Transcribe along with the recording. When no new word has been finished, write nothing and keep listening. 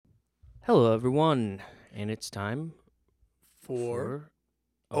Hello, everyone, and it's time For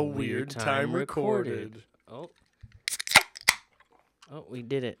for a weird time recorded. Oh, we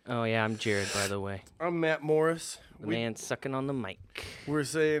did it. Oh yeah, I'm Jarrod, by the way. I'm Matt Morris. The man sucking on the mic. We're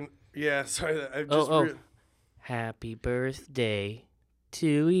saying, sorry, I just. Oh. Happy birthday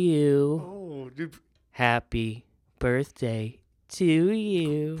to you. Oh, dude, Happy birthday to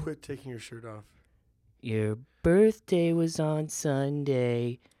you. quit taking your shirt off. Your birthday was on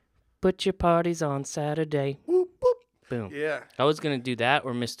Sunday, but your party's on Saturday. Whoop, whoop. Boom. Yeah. I was gonna do that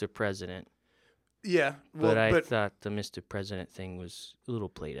or Mr. President. Yeah. But I thought the Mr. President thing was a little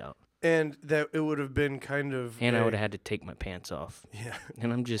played out. And that it would have been kind of. And I would have had to take my pants off. Yeah.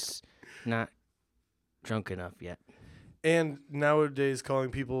 And I'm just not drunk enough yet. And nowadays, calling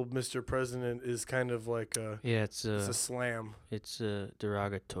people Mr. President is kind of like a. Yeah, it's a slam. It's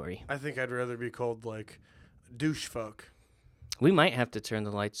derogatory. I think I'd rather be called like douche fuck. We might have to turn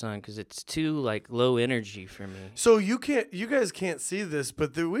the lights on because it's too low energy for me. So you guys can't see this,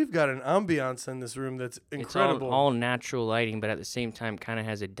 but we've got an ambiance in this room that's incredible. It's all natural lighting, but at the same time, kind of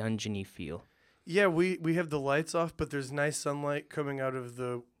has a dungeony feel. Yeah, we have the lights off, but there's nice sunlight coming out of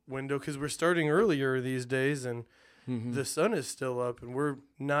the window because we're starting earlier these days, and the sun is still up, and we're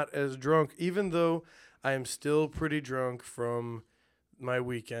not as drunk, even though I am still pretty drunk from my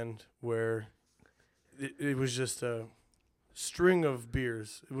weekend where it was just a string of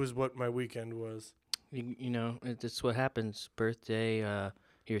beers. It was what my weekend was. You know, it's what happens. Birthday,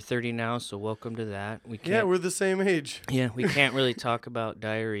 you're 30 now, so welcome to that. We're the same age. Yeah, we can't really talk about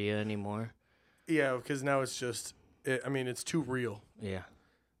diarrhea anymore. Yeah, because now it's just, it's too real. Yeah.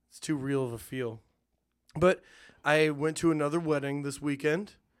 It's too real of a feel. But I went to another wedding this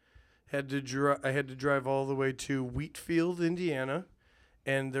weekend. I had to drive all the way to Wheatfield, Indiana,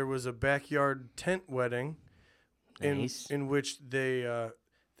 and there was a backyard tent wedding. Nice. In which they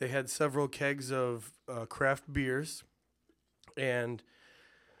had several kegs of craft beers, and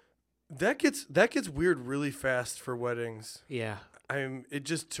that gets weird really fast for weddings. Yeah. It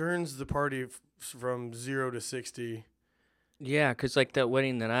just turns the party from 0 to 60. Yeah, because that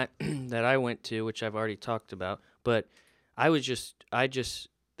wedding that I went to, which I've already talked about, but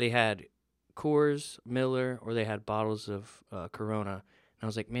they had Coors, Miller, or they had bottles of Corona. I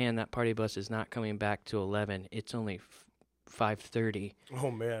was like, man, that party bus is not coming back to 11. It's only 5:30.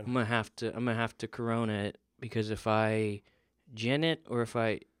 Oh man, I'm gonna have to Corona it because if I gin it or if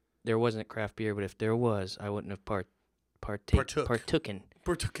there wasn't craft beer, but if there was, I wouldn't have partooken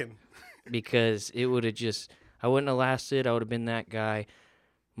because it would have I wouldn't have lasted. I would have been that guy.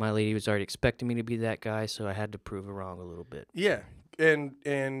 My lady was already expecting me to be that guy, so I had to prove her wrong a little bit. Yeah.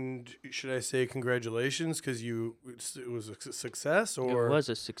 And should I say congratulations because it was a success or it was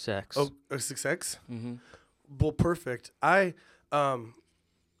a success? Oh, a success. Mm-hmm. Well, perfect. It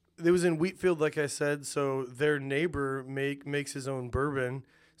was in Wheatfield, like I said. So their neighbor makes his own bourbon.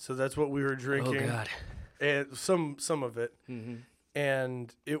 So that's what we were drinking. Oh God! And some of it,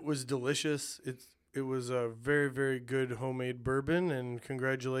 and it was delicious. It was a very, very good homemade bourbon. And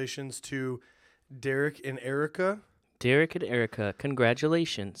congratulations to Derek and Erica. Derek and Erica,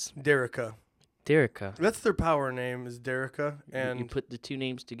 congratulations. Derica. That's their power name, is Derica. And you put the two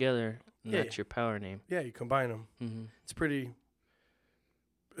names together, and that's your power name. Yeah, you combine them. Mm-hmm. It's pretty.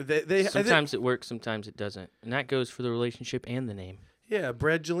 Sometimes it works, sometimes it doesn't, and that goes for the relationship and the name. Yeah,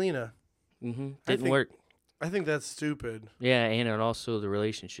 Bradgelina. Didn't work. I think that's stupid. Yeah, and it also the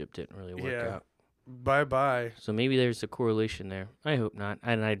relationship didn't really work out. Bye. So maybe there's a correlation there. I hope not,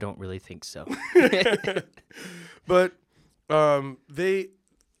 and I don't really think so. But it's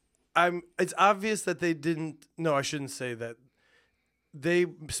obvious that they didn't. No, I shouldn't say that. They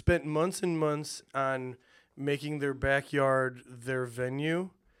spent months and months on making their backyard their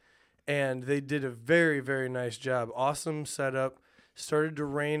venue, and they did a very, very nice job. Awesome setup. Started to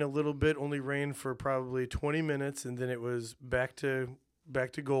rain a little bit. Only rained for probably 20 minutes, and then it was back to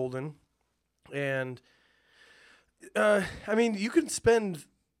golden. And you can spend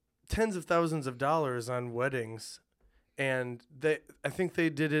tens of thousands of dollars on weddings, and I think they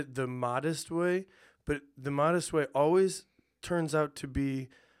did it the modest way, but the modest way always turns out to be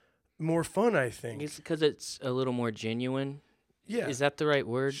more fun, I think. It's because it's a little more genuine. Yeah. Is that the right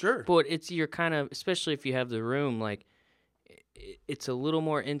word? Sure. But you're kind of, especially if you have the room, it's a little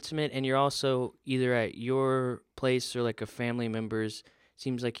more intimate, and you're also either at your place or a family member's.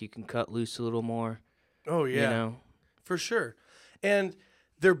 Seems like you can cut loose a little more. Oh yeah, you know? For sure. And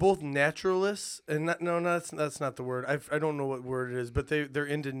they're both naturalists, and that's not the word. I don't know what word it is, but they're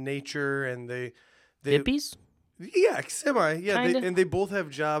into nature, and they hippies. Yeah, semi. Yeah, Kinda. They both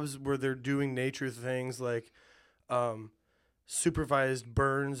have jobs where they're doing nature things like supervised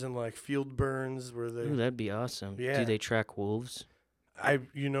burns and like field burns where they. Ooh, that'd be awesome. Yeah. Do they track wolves? I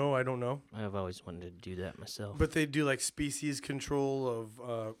don't know. I've always wanted to do that myself. But they do like species control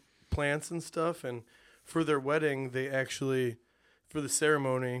of plants and stuff. And for their wedding, they actually, for the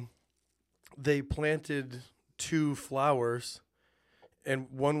ceremony, they planted 2 flowers, and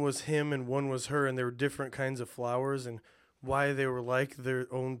one was him and one was her, and they were different kinds of flowers, and why they were like their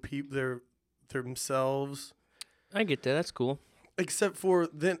own themselves. I get that. That's cool. Except for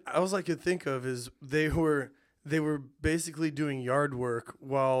then, all I could think of is they were basically doing yard work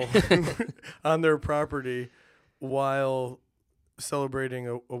while on their property while celebrating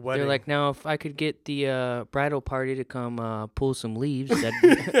a wedding. They're like, now if I could get the bridal party to come pull some leaves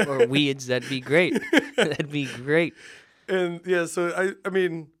or weeds, that'd be great. That'd be great. And yeah, so I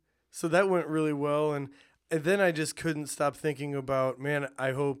mean, so that went really well, and then I just couldn't stop thinking about, man,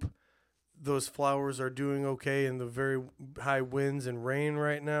 I hope those flowers are doing okay in the very high winds and rain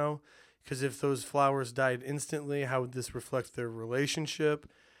right now. Because if those flowers died instantly, how would this reflect their relationship?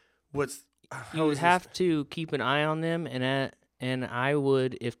 You would have to keep an eye on them, and I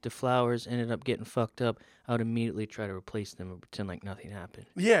would, if the flowers ended up getting fucked up, I would immediately try to replace them and pretend like nothing happened.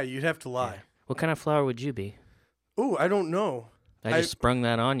 Yeah, you'd have to lie. Yeah. What kind of flower would you be? Oh, I don't know. I just sprung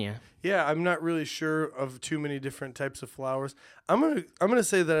that on you. Yeah, I'm not really sure of too many different types of flowers. I'm gonna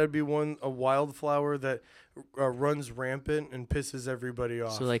say that I'd be a wildflower that runs rampant and pisses everybody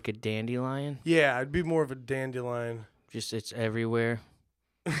off. So like a dandelion? Yeah, I'd be more of a dandelion. Just it's everywhere.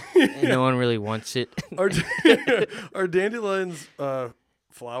 And no one really wants it. Are dandelions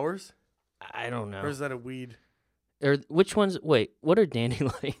flowers? I don't know. Or is that a weed? Or which ones? Wait, what are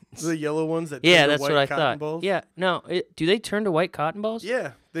dandelions? The yellow ones that yeah, turn that's to white what I cotton thought. balls? Yeah, no, do they turn to white cotton balls?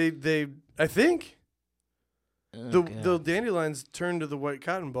 Yeah, they I think Oh, the dandelions turn to the white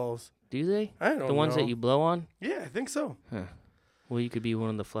cotton balls. Do they? I don't know. The ones that you blow on? Yeah, I think so. Huh. Well, you could be one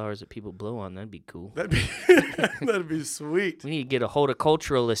of the flowers that people blow on. That'd be cool. That'd be sweet. We need to get a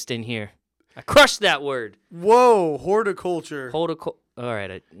horticulturalist in here. I crushed that word. Whoa, horticulture. All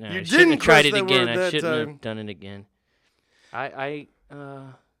right, I didn't shouldn't have tried it crush that again. word I that shouldn't time. have done it again. Are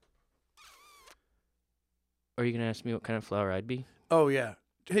you gonna ask me what kind of flower I'd be? Oh yeah.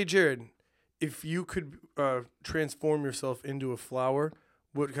 Hey Jarrod, if you could transform yourself into a flower,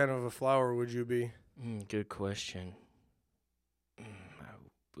 what kind of a flower would you be? Good question.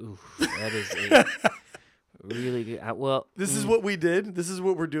 Oof, that is a really good. This is what we did. This is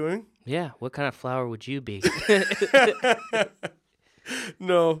what we're doing. Yeah. What kind of flower would you be?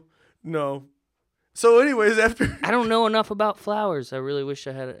 No. So, anyways, after I don't know enough about flowers. I really wish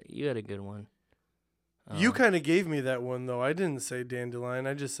you had a good one. You kind of gave me that one though. I didn't say dandelion.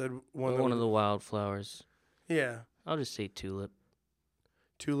 I just said one of the wildflowers. Yeah. I'll just say tulip.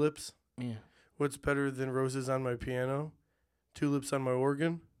 Tulips? Yeah. What's better than roses on my piano? Tulips on my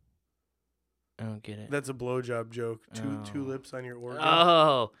organ? I don't get it. That's a blowjob joke. Tulips on your organ.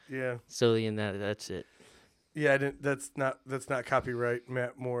 Oh. Yeah. So that's it. Yeah, I didn't. That's not copyright,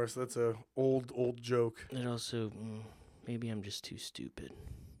 Matt Morris. That's a old joke. It also maybe I'm just too stupid.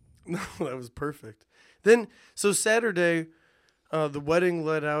 No, that was perfect. Then so Saturday, the wedding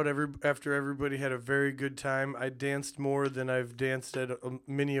let out after everybody had a very good time. I danced more than I've danced at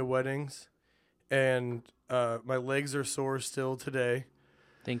many weddings, and my legs are sore still today.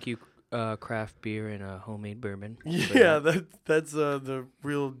 Thank you, craft beer and homemade bourbon. Yeah, that's the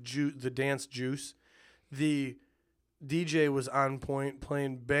real the dance juice. The DJ was on point,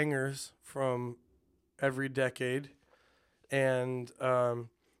 playing bangers from every decade, and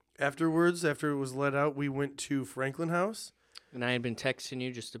afterwards, after it was let out, we went to Franklin House. And I had been texting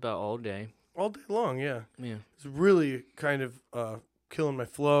you just about all day. All day long, yeah. Yeah. It's really kind of killing my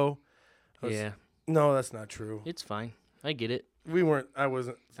flow. Yeah. No, that's not true. It's fine. I get it. I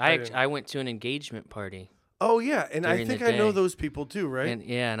wasn't. I went to an engagement party. Oh, yeah. And I think I know those people too, right?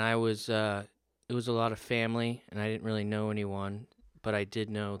 And I was, it was a lot of family, and I didn't really know anyone, but I did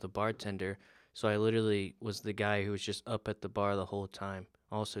know the bartender. So I literally was the guy who was just up at the bar the whole time,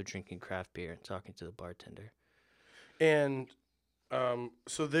 also drinking craft beer and talking to the bartender. And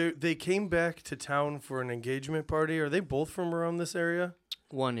so they came back to town for an engagement party. Are they both from around this area?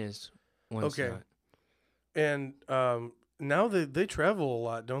 One is. One's okay. Not. And now they travel a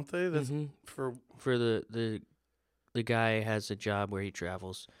lot, don't they? That's for the guy has a job where he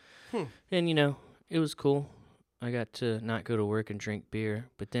travels. And it was cool. I got to not go to work and drink beer,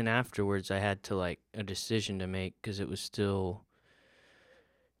 but then afterwards I had to a decision to make because it was still,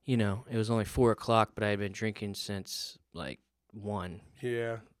 it was only 4:00, but I had been drinking since 1.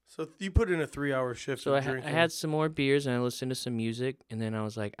 Yeah. So you put in a 3-hour shift. So of drinking. I had some more beers and I listened to some music, and then I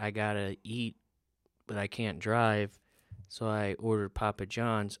was like, I gotta eat, but I can't drive. So I ordered Papa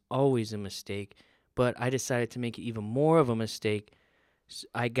John's, always a mistake. But I decided to make it even more of a mistake.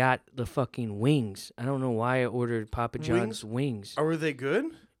 I got the fucking wings. I don't know why I ordered Papa John's wings. Were they good?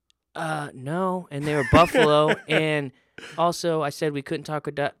 No, and they were buffalo. And also, I said we couldn't talk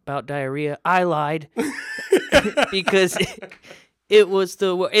about diarrhea. I lied because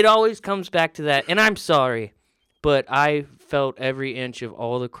it always comes back to that. And I'm sorry, but I felt every inch of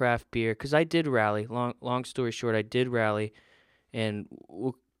all the craft beer because I did rally. Long story short, I did rally, and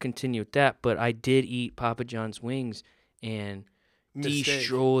we'll continue with that. But I did eat Papa John's wings and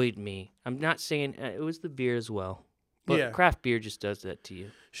destroyed me. I'm not saying it was the beer as well. But craft beer just does that to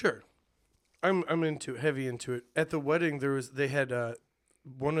you. Sure, I'm heavy into it. At the wedding, they had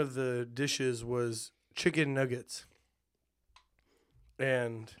one of the dishes was chicken nuggets,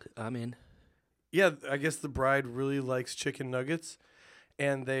 and I'm in. Yeah, I guess the bride really likes chicken nuggets,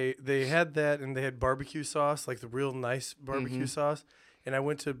 and they had that, and they had barbecue sauce, like the real nice barbecue sauce, and I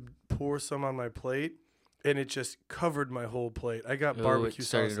went to pour some on my plate, and it just covered my whole plate. I got barbecue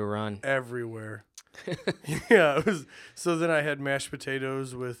sauce to run everywhere. Yeah, it was. So then I had mashed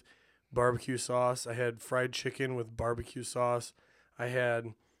potatoes with barbecue sauce. I had fried chicken with barbecue sauce. I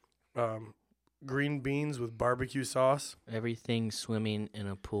had green beans with barbecue sauce. Everything swimming in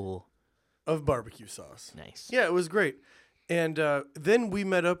a pool of barbecue sauce. Nice. Yeah, it was great. And then we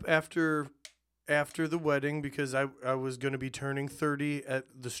met up after the wedding because I was going to be turning 30 at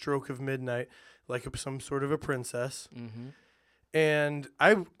the stroke of midnight, like some sort of a princess. Mm-hmm. And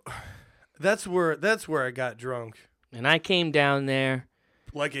that's where I got drunk. And I came down there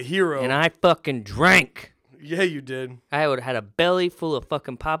like a hero. And I fucking drank. Yeah, you did. I would have had a belly full of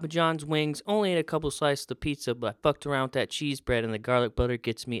fucking Papa John's wings, only ate a couple slices of pizza, but I fucked around with that cheese bread, and the garlic butter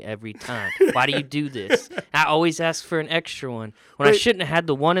gets me every time. Why do you do this? I always ask for an extra one when I shouldn't have had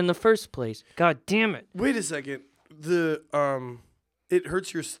the one in the first place. God damn it. Wait a second. It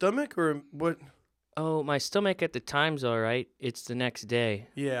hurts your stomach or what? Oh, my stomach at the time's all right. It's the next day.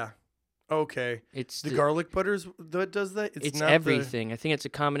 Yeah. Okay. It's the garlic butter that does that? It's not everything. I think it's a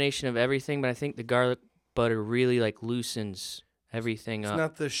combination of everything, but I think the garlic butter really loosens everything up. It's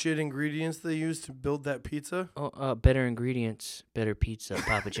not the shit ingredients they use to build that pizza? Oh, better ingredients, better pizza.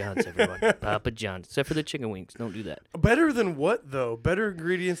 Papa John's, everyone. Papa John's. Except for the chicken wings. Don't do that. Better than what, though? Better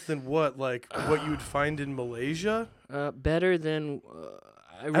ingredients than what? Like what you would find in Malaysia? Better than...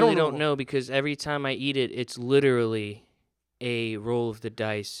 I really don't know because every time I eat it, it's literally a roll of the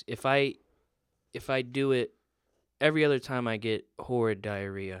dice. If I do it, every other time I get horrid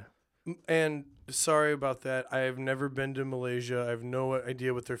diarrhea. And sorry about that. I have never been to Malaysia. I have no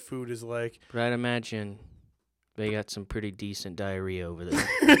idea what their food is like. But I'd imagine they got some pretty decent diarrhea over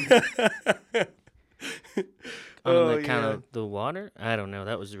there. On account of the water? I don't know.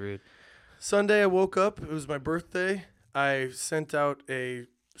 That was rude. Sunday I woke up. It was my birthday. I sent out a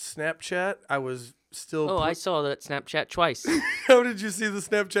Snapchat. I was still... Oh, I saw that Snapchat twice. How did you see the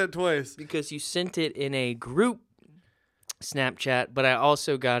Snapchat twice? Because you sent it in a group Snapchat, but I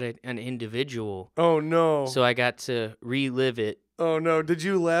also got it an individual. Oh, no. So I got to relive it. Oh, no. Did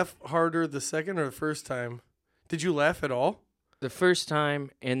you laugh harder the second or the first time? Did you laugh at all? The first time,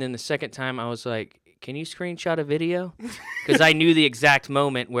 and then the second time I was like, can you screenshot a video? Because I knew the exact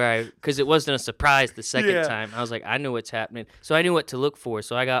moment because it wasn't a surprise the second time. I was like, I know what's happening. So I knew what to look for,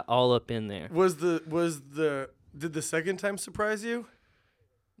 so I got all up in there. Did the second time surprise you?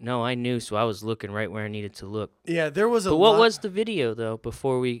 No, I knew, so I was looking right where I needed to look. Yeah, there was But what was the video, though,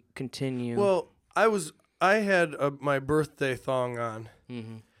 before we continue? Well, I had my birthday thong on,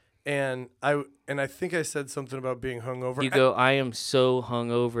 and I think I said something about being hungover. You go, I am so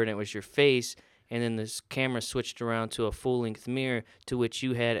hungover, and it was your face, and then this camera switched around to a full-length mirror, to which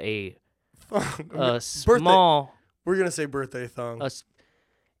you had a small... We're going to say birthday thong.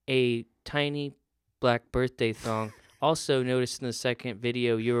 A tiny black birthday thong. Also noticed in the second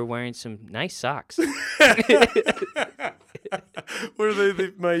video you were wearing some nice socks. Were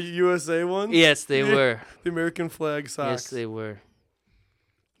they my USA ones? Yes, they were. The American flag socks. Yes, they were.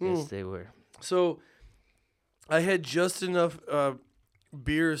 Yes, they were. So I had just enough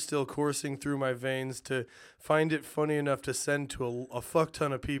beer still coursing through my veins to find it funny enough to send to a fuck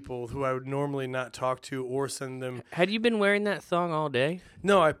ton of people who I would normally not talk to or send them. Had you been wearing that thong all day?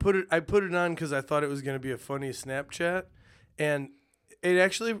 No, I put it on because I thought it was going to be a funny Snapchat, and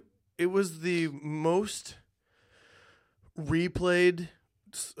it was the most replayed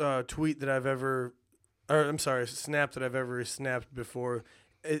tweet that I've ever, or I'm sorry, snap that I've ever snapped before.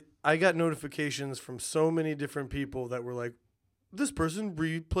 I got notifications from so many different people that were like, this person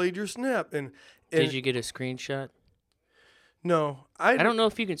replayed your snap. And did you get a screenshot? No. I don't know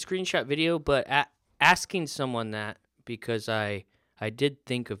if you can screenshot video, but asking someone that because I did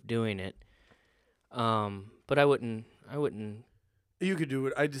think of doing it. But I wouldn't. You could do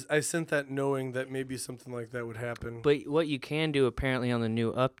it. I sent that knowing that maybe something like that would happen. But what you can do apparently on the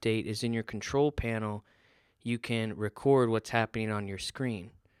new update is in your control panel, you can record what's happening on your screen.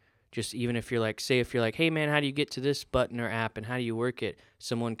 Just even if you're like, say if you're like, hey man, how do you get to this button or app and how do you work it?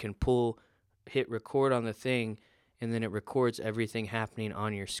 Someone can hit record on the thing, and then it records everything happening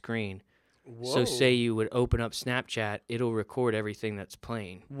on your screen. Whoa. So say you would open up Snapchat, it'll record everything that's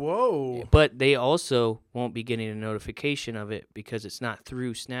playing. Whoa. But they also won't be getting a notification of it because it's not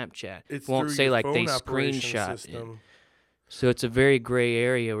through Snapchat. It won't say like they screenshot it. So it's a very gray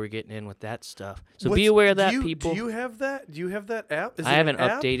area we're getting in with that stuff. So be aware of that, people. Do you have that? Do you have that app? I haven't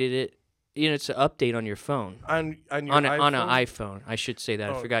updated it. It's an update on your phone. On an iPhone. I should say that.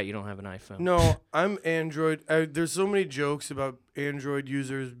 I forgot you don't have an iPhone. No, I'm Android. There's so many jokes about Android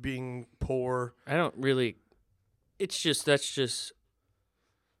users being poor. I don't really. It's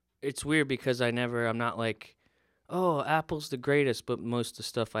weird because I'm not like, oh, Apple's the greatest, but most of the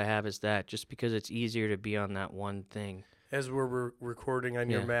stuff I have is that just because it's easier to be on that one thing. As we're recording on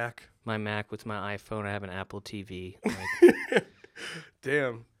your Mac. My Mac with my iPhone. I have an Apple TV.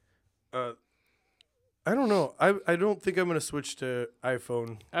 Damn. I don't know. I don't think I'm gonna switch to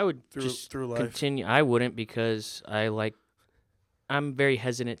iPhone. I would through life. Continue. I wouldn't because I'm very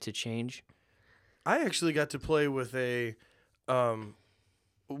hesitant to change. I actually got to play with a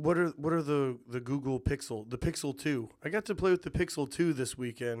what are the Google Pixel, the Pixel 2. I got to play with the Pixel 2 this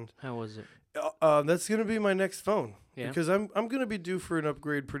weekend. How was it? That's gonna be my next phone. Yeah. Because I'm gonna be due for an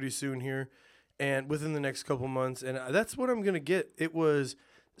upgrade pretty soon here, and within the next couple months, and that's what I'm gonna get. It was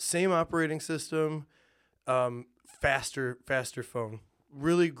same operating system, faster phone,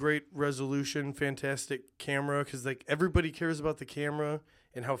 really great resolution, fantastic camera. Because like everybody cares about the camera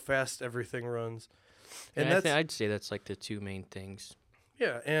and how fast everything runs, and I'd say that's like the two main things.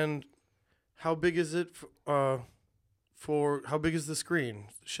 Yeah, and how big is it? For how big is the screen?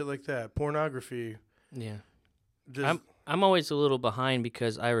 Shit like that. Pornography. Yeah. I'm always a little behind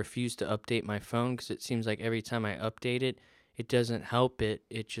because I refuse to update my phone because it seems like every time I update it, it doesn't help it.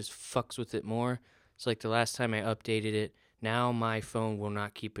 It just fucks with it more. It's like the last time I updated it, now my phone will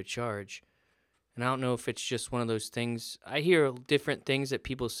not keep a charge. And I don't know if it's just one of those things. I hear different things that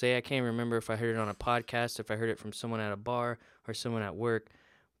people say. I can't remember if I heard it on a podcast, if I heard it from someone at a bar or someone at work.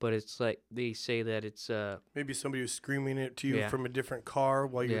 But it's like they say that it's maybe somebody was screaming it to you from a different car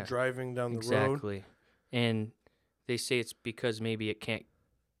while you're driving down the road. Exactly. And they say it's because maybe it can't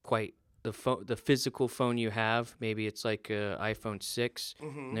quite the physical phone you have. Maybe it's like a iPhone 6,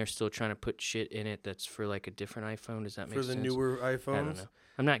 and they're still trying to put shit in it that's for like a different iPhone. Does that make sense? For the newer iPhones? I don't know.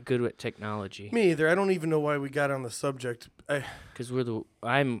 I'm not good with technology. Me either. I don't even know why we got on the subject. Because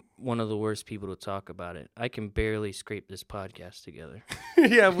I'm one of the worst people to talk about it. I can barely scrape this podcast together.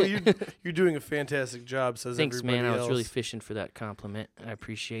 Yeah, well, you're doing a fantastic job, says Thanks, everybody man. else. I was really fishing for that compliment. I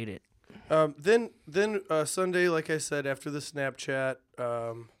appreciate it. Then Sunday, like I said, after the Snapchat,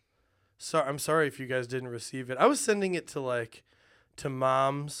 I'm sorry if you guys didn't receive it. I was sending it to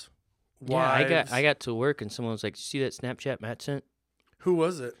moms, wives. Yeah, I got to work and someone was like, "See that Snapchat Matt sent?" Who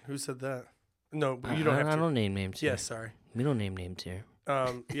was it? Who said that? No, you don't have to. I don't name names here. Yeah, sorry. We don't name names here.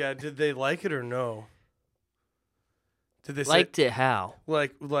 Yeah, did they like it or no? Did they liked it how?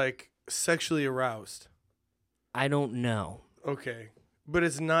 Like sexually aroused? I don't know. Okay. But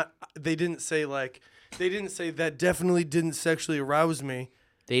it's not, they didn't say that definitely didn't sexually arouse me.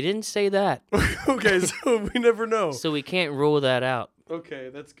 They didn't say that. Okay, so we never know. So we can't rule that out. Okay,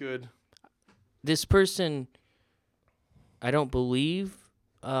 that's good. This person, I don't believe,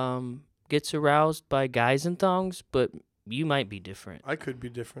 gets aroused by guys in thongs, but you might be different. I could be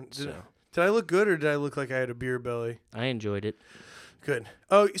different. Did I look good or did I look like I had a beer belly? I enjoyed it. Good.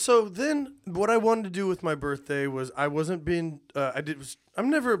 Oh, so then what I wanted to do with my birthday was I wasn't being I'm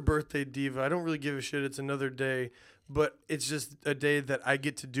never a birthday diva. I don't really give a shit. It's another day, but it's just a day that I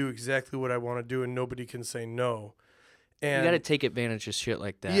get to do exactly what I want to do and nobody can say no. And you got to take advantage of shit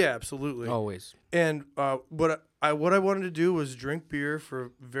like that. Yeah, absolutely. Always. And what I wanted to do was drink beer for a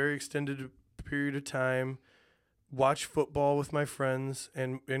very extended period of time, watch football with my friends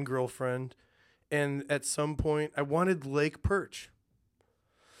and girlfriend, and at some point I wanted Lake Perch.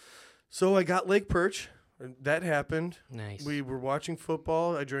 So I got Lake Perch. That happened. Nice. We were watching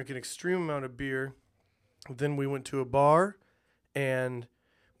football. I drank an extreme amount of beer. Then we went to a bar, and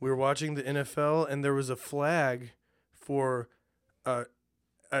we were watching the NFL, and there was a flag for what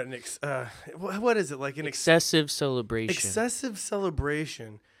is it, like an excessive celebration. Excessive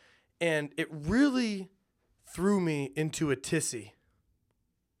celebration, and it really threw me into a tissy.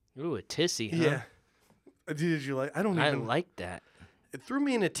 Ooh, a tissy, huh? Yeah. Did you like? I like that. It threw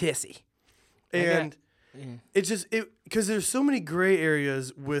me in a tizzy, and it just because there's so many gray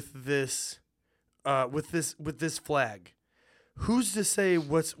areas with this flag. Who's to say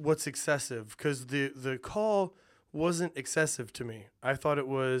what's excessive? Because the call wasn't excessive to me. I thought it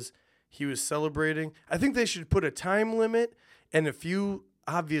was he was celebrating. I think they should put a time limit and a few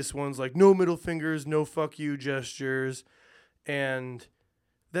obvious ones like no middle fingers, no fuck you gestures, and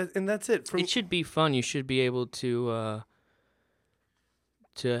that's it. It should be fun. You should be able to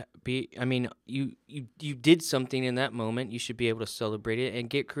be. I mean, you did something in that moment. You should be able to celebrate it and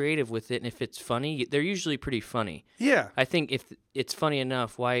get creative with it. And if it's funny, they're usually pretty funny. Yeah. I think if it's funny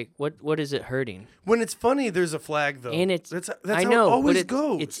enough, why? What is it hurting? When it's funny, there's a flag though. And that's I how know, it always but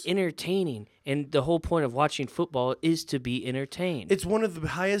goes. It's entertaining, and the whole point of watching football is to be entertained. It's one of the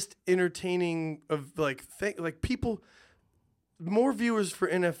highest entertaining of like people. More viewers for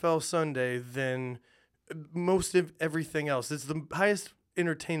NFL Sunday than most of everything else. It's the highest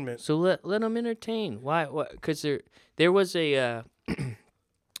entertainment. So let them entertain. Why? Because there was a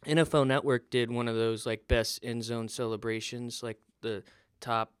NFL Network did one of those like best end zone celebrations, like the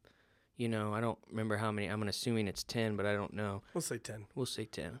top. I don't remember how many. I'm assuming it's 10, but I don't know. We'll say 10. We'll say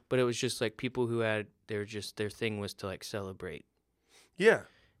 10. But it was just like people who had their thing was to like celebrate. Yeah.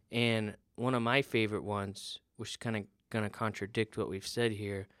 And one of my favorite ones, which kind of gonna contradict what we've said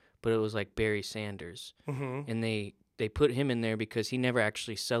here, but it was like Barry Sanders, and they put him in there because he never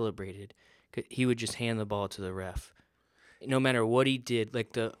actually celebrated. He would just hand the ball to the ref, no matter what he did.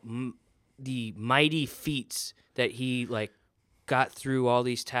 Like the mighty feats that he like got through all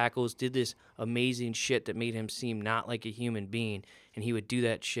these tackles, did this amazing shit that made him seem not like a human being, and he would do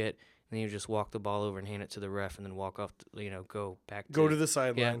that shit. And then he would just walk the ball over and hand it to the ref, and then walk off. Go to the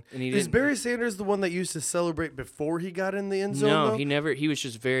sideline. Yeah, is Barry Sanders the one that used to celebrate before he got in the end zone? No, though? he never. He was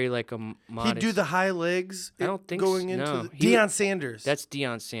just very like a modest. He'd do the high legs. I don't think going so, into no. Deion Sanders. That's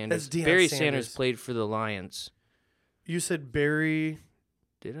Deion Sanders. That's Deion Barry Sanders. Sanders played for the Lions. You said Barry.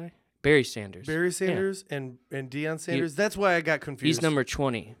 Did I? Barry Sanders. Barry Sanders and Deion Sanders. That's why I got confused. He's number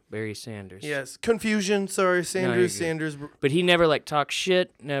 20, Barry Sanders. Yes, confusion. Sorry, Sanders. Sanders. But he never like talked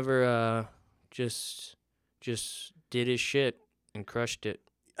shit. Never just did his shit and crushed it.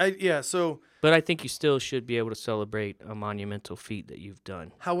 But I think you still should be able to celebrate a monumental feat that you've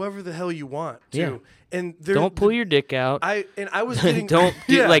done. However the hell you want to. Yeah. And don't pull your dick out. I was getting don't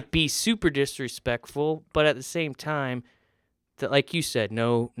be super disrespectful, but at the same time, like you said,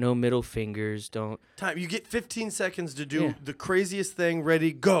 no middle fingers. Don't. You get 15 seconds to do the craziest thing.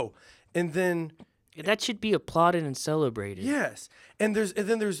 Ready, go. And then that should be applauded and celebrated. Yes. And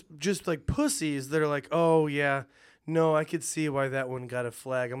then there's just like pussies that are like, "Oh yeah, no, I could see why that one got a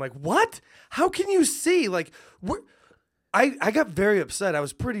flag." I'm like, "What? How can you see?" Like I got very upset. I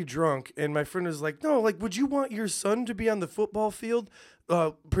was pretty drunk, and my friend was like, "No, like, would you want your son to be on the football field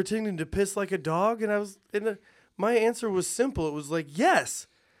pretending to piss like a dog?" And my answer was simple. It was like, "Yes.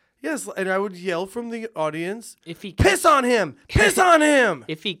 Yes," and I would yell from the audience, "Piss on him! Piss on him!"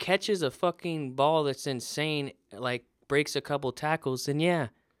 If he catches a fucking ball that's insane, like breaks a couple tackles, then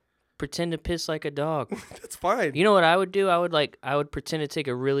pretend to piss like a dog. That's fine. You know what I would do? I would pretend to take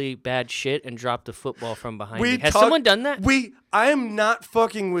a really bad shit and drop the football from behind me. Has someone done that? I am not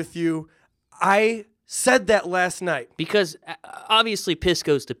fucking with you. I said that last night. Because obviously piss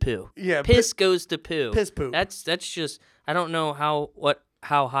goes to poo. Yeah. Piss goes to poo. Piss poo. That's just, I don't know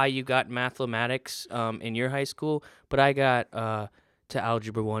how high you got in mathematics in your high school, but I got to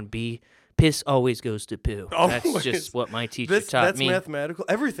Algebra 1B. Piss always goes to poo. Always. That's just what my teacher taught me. That's mathematical.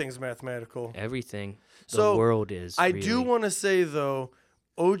 Everything's mathematical. Everything. The world is. I do want to say, though,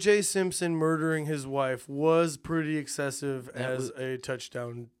 O.J. Simpson murdering his wife was pretty excessive as a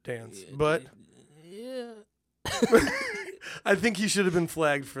touchdown dance. But yeah. I think he should have been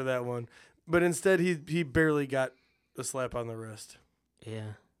flagged for that one. But instead, he barely got a slap on the wrist.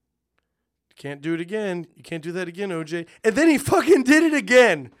 Yeah. Can't do it again. You can't do that again, OJ. And then he fucking did it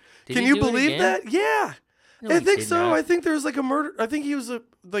again. Can you believe that? Yeah. No, I think so. Not. I think there was like a murder. I think he was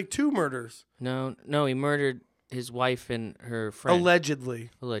like 2 murders. No, he murdered his wife and her friend. Allegedly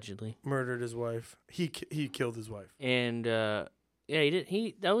murdered his wife. He killed his wife. And he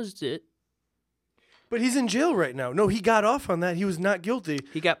did. That was it. But he's in jail right now. No, he got off on that. He was not guilty.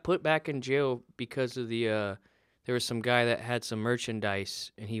 He got put back in jail because of the. There was some guy that had some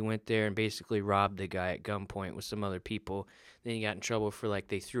merchandise, and he went there and basically robbed the guy at gunpoint with some other people. Then he got in trouble for, like,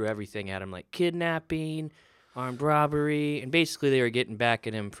 they threw everything at him, like kidnapping, armed robbery, and basically they were getting back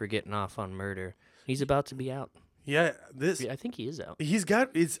at him for getting off on murder. He's about to be out. Yeah, I think he is out.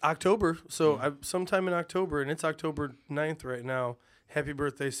 It's October, so sometime in October, and it's October 9th right now. Happy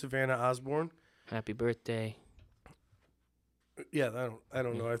birthday, Savannah Osborne. Happy birthday. Yeah, I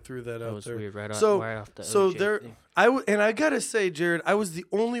don't know. I threw that out there. That was weird. Right off the So OJ there, thing. And I gotta say, Jarrod, I was the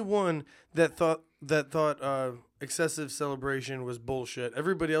only one that thought excessive celebration was bullshit.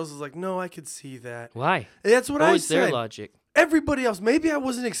 Everybody else was like, no, I could see that. Why? That's what I said. Their logic? Everybody else, maybe I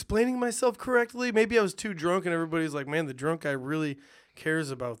wasn't explaining myself correctly. Maybe I was too drunk, and everybody's like, man, the drunk guy really cares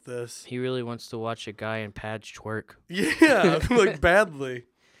about this. He really wants to watch a guy in pads twerk. Yeah, like badly.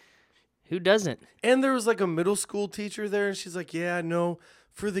 Who doesn't? And there was like a middle school teacher there, and she's like, yeah, no,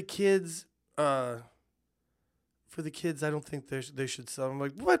 for the kids, I don't think they should sell. I'm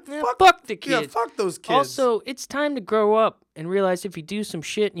like, what? Yeah, fuck the kids. Yeah, fuck those kids. Also, it's time to grow up and realize if you do some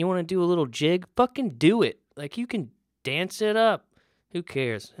shit and you want to do a little jig, fucking do it. Like, you can dance it up. Who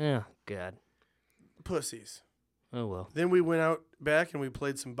cares? Oh, God. Pussies. Oh, well. Then we went out back and we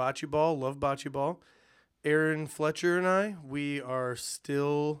played some bocce ball. Love bocce ball. Aaron Fletcher and I, we are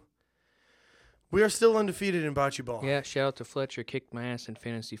still undefeated in bocce ball. Yeah, shout out to Fletcher. Kicked my ass in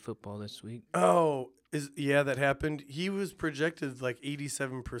fantasy football this week. Oh, that happened. He was projected like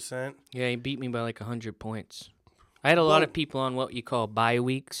 87%. Yeah, he beat me by like 100 points. I had a lot of people on what you call bye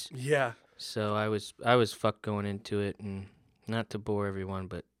weeks. Yeah. So I was fucked going into it, and not to bore everyone,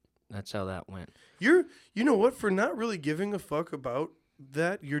 but that's how that went. You know what? For not really giving a fuck about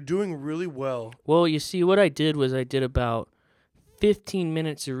that, you're doing really well. Well, you see, what I did was I did about 15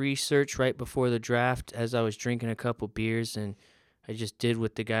 minutes of research right before the draft as I was drinking a couple beers, and I just did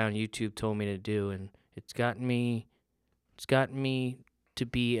what the guy on YouTube told me to do, and it's gotten me to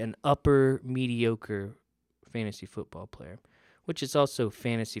be an upper mediocre fantasy football player, which is also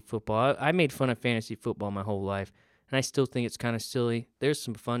fantasy football. I made fun of fantasy football my whole life, and I still think it's kind of silly. There's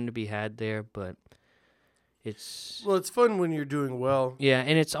some fun to be had there, but it's fun when you're doing well. Yeah,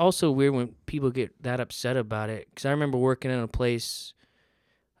 and it's also weird when people get that upset about it, because I remember working in a place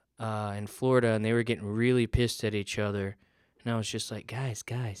in Florida, and they were getting really pissed at each other, and I was just like, guys,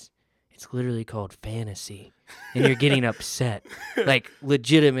 it's literally called fantasy, and you're getting upset, like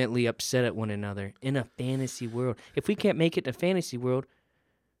legitimately upset at one another in a fantasy world. If we can't make it to fantasy world,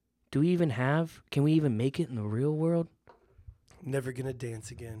 can we even make it in the real world? Never gonna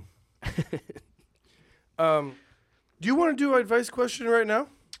dance again. Do you want to do an advice question right now?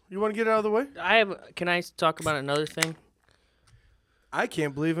 You want to get it out of the way? Can I talk about another thing? I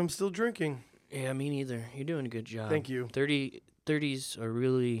can't believe I'm still drinking. Yeah, me neither. You're doing a good job. Thank you. 30s are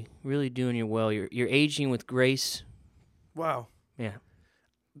really, really doing you well. You're aging with grace. Wow. Yeah.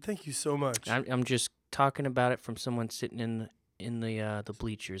 Thank you so much. I'm just talking about it from someone sitting in the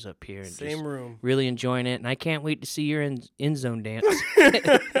bleachers up here. And Same room. Really enjoying it, and I can't wait to see your end zone dance.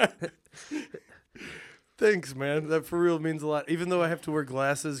 Thanks, man. That for real means a lot. Even though I have to wear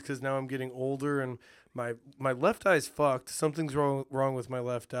glasses because now I'm getting older and my left eye's fucked. Something's wrong with my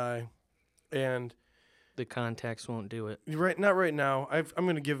left eye, and the contacts won't do it. Not right now. I'm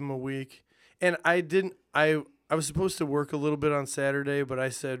gonna give him a week. And I didn't. I was supposed to work a little bit on Saturday, but I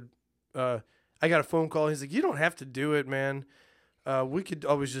said I got a phone call. He's like, "You don't have to do it, man. We could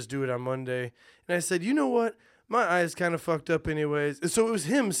always just do it on Monday." And I said, "You know what? My eye's kind of fucked up anyways." So it was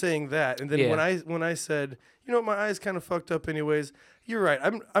him saying that. And then when I said, "You know what? My eye's kind of fucked up anyways." You're right.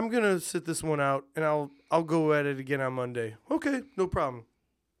 I'm gonna sit this one out, and I'll go at it again on Monday. Okay, no problem.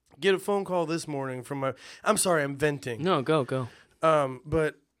 Get a phone call this morning from I'm sorry, I'm venting. No, go.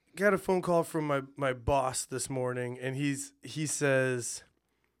 But got a phone call from my boss this morning, and he says,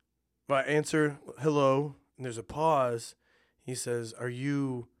 I answer, hello, and there's a pause. He says, "Are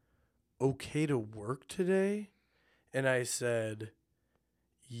you okay to work today?" And I said,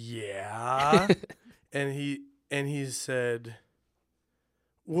 "Yeah." and he said,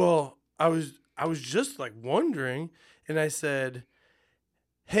 "Well, I was just like wondering." And I said,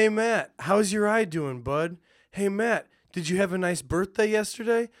 "Hey, Matt, how's your eye doing, bud? Hey, Matt, did you have a nice birthday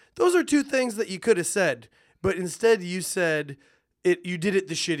yesterday?" Those are two things that you could have said, but instead you said you did it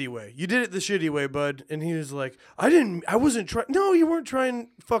the shitty way. You did it the shitty way, bud. And he was like, I wasn't trying. No, you weren't trying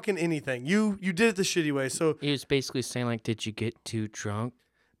fucking anything. You did it the shitty way. So he was basically saying, like, did you get too drunk?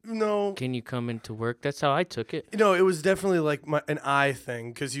 No. Can you come into work? That's how I took it. No, it was definitely like an eye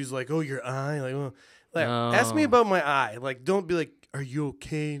thing, because he was like, "Oh, your eye." Ask me about my eye. Like, don't be like, "Are you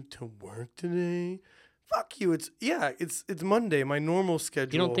okay to work today?" Fuck you. It's Monday, my normal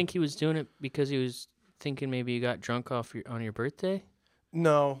schedule. You don't think he was doing it because he was thinking maybe you got drunk on your birthday?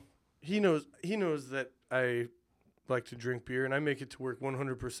 No. He knows that I like to drink beer, and I make it to work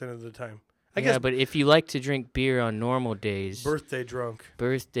 100% of the time. I guess, but if you like to drink beer on normal days, birthday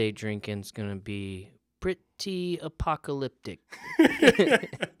drinking's gonna be pretty apocalyptic.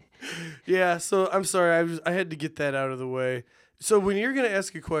 Yeah, so I'm sorry. I had to get that out of the way. So when you're going to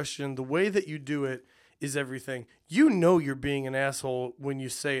ask a question, the way that you do it is everything. You know you're being an asshole when you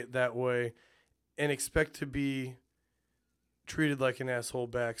say it that way and expect to be treated like an asshole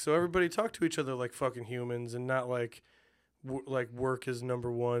back. So everybody talk to each other like fucking humans and not like work is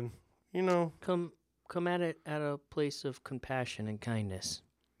number one. You know? Come at it at a place of compassion and kindness.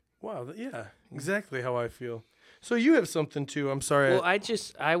 Wow, yeah, exactly how I feel. So you have something too. I'm sorry. Well,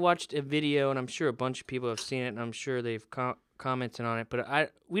 I watched a video, and I'm sure a bunch of people have seen it, and I'm sure they've commented on it.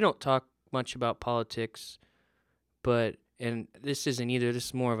 But we don't talk much about politics, and this isn't either. This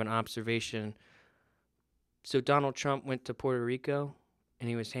is more of an observation. So Donald Trump went to Puerto Rico, and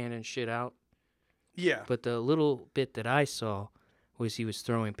he was handing shit out. Yeah. But the little bit that I saw was he was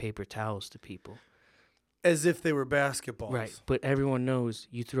throwing paper towels to people. As if they were basketballs. Right, but everyone knows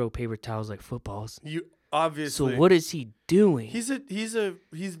you throw paper towels like footballs. You obviously. So what is he doing? He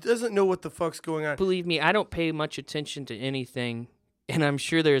doesn't know what the fuck's going on. Believe me, I don't pay much attention to anything, and I'm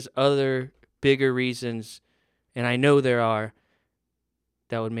sure there's other bigger reasons, and I know there are,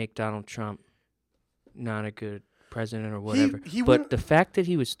 that would make Donald Trump not a good president or whatever. But the fact that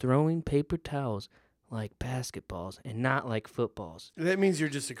he was throwing paper towels like basketballs and not like footballs. That means you're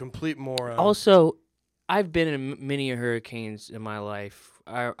just a complete moron. Also, I've been in many hurricanes in my life.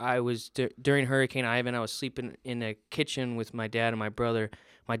 I was during Hurricane Ivan. I was sleeping in a kitchen with my dad and my brother.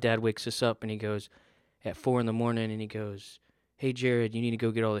 My dad wakes us up and he goes at 4 a.m. and he goes, "Hey Jarrod, you need to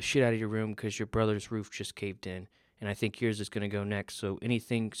go get all the shit out of your room because your brother's roof just caved in, and I think yours is gonna go next. So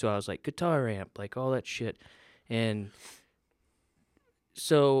anything." So I was like, guitar amp, like all that shit, and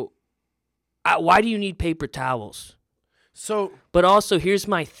so why do you need paper towels? So, but also here's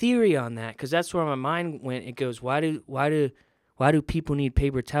my theory on that, because that's where my mind went. It goes, why do people need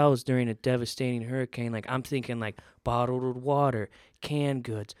paper towels during a devastating hurricane? Like I'm thinking like bottled water, canned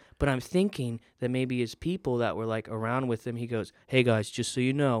goods, but I'm thinking that maybe his people that were like around with him, he goes, "Hey guys, just so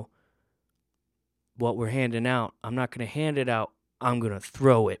you know, what we're handing out, I'm not gonna hand it out. I'm gonna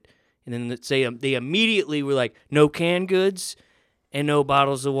throw it." And then let's say they immediately were like, "No canned goods." And no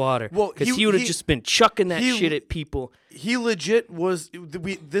bottles of water. Well, because he would have just been chucking that shit at people. He legit was.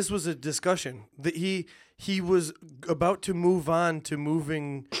 This was a discussion that he was about to move on to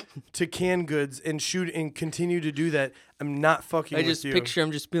moving to canned goods and shoot and continue to do that. I'm not fucking. I just picture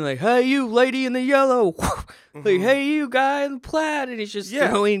him just being like, "Hey, you lady in the yellow," like, "Hey, you guy in the plaid," and he's just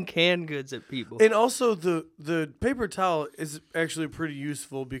throwing canned goods at people. And also the paper towel is actually pretty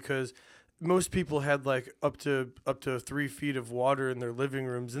useful because most people had like up to 3 feet of water in their living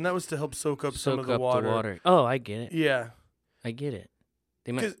rooms, and that was to help soak up some of the water. Oh, I get it. Yeah, I get it.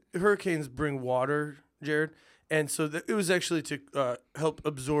 Because hurricanes bring water, Jarrod, and so it was actually to help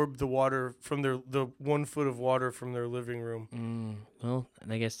absorb the water from the 1 foot of water from their living room. Well,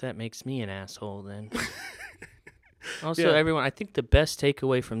 I guess that makes me an asshole then. Also, everyone, I think the best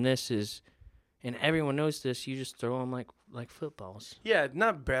takeaway from this is, and everyone knows this, you just throw them like footballs. Yeah,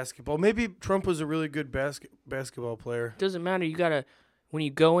 not basketball. Maybe Trump was a really good basketball player. Doesn't matter. You gotta, when you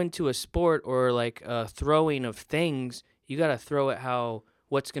go into a sport or like throwing of things, you gotta throw it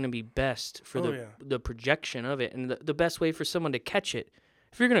what's gonna be best for the projection of it, and the best way for someone to catch it.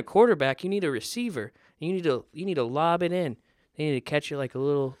 If you're gonna quarterback, you need a receiver. You need to lob it in. They need to catch it like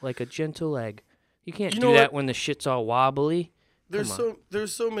a gentle egg. You can't do that when the shit's all wobbly. There's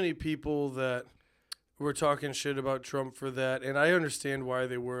so many people that were talking shit about Trump for that, and I understand why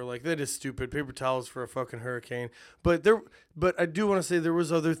they were like, that is stupid. Paper towels for a fucking hurricane. But I do want to say there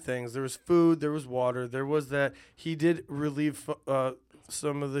was other things. There was food. There was water. There was that he did relieve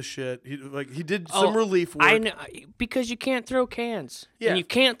some of the shit. He did some relief work. I know, because you can't throw cans. Yeah, and you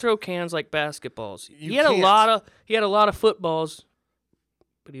can't throw cans like basketballs. He had a lot of footballs,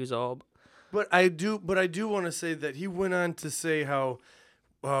 but he was all. But I do want to say that he went on to say how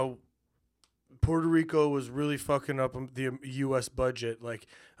Puerto Rico was really fucking up the U.S. budget. Like,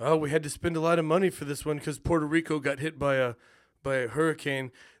 we had to spend a lot of money for this one because Puerto Rico got hit by a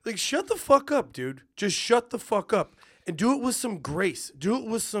hurricane. Like, shut the fuck up, dude. Just shut the fuck up and do it with some grace. Do it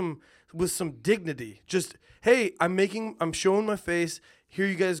with some dignity. Just, hey, I'm showing my face. Here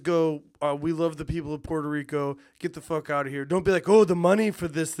you guys go. We love the people of Puerto Rico. Get the fuck out of here. Don't be like, oh, the money for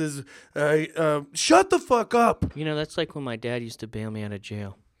this is... shut the fuck up. You know, that's like when my dad used to bail me out of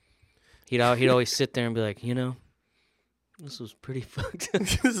jail. He'd always sit there and be like, this was pretty fucked up.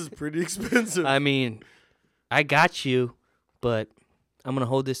 This is pretty expensive. I mean, I got you, but I'm going to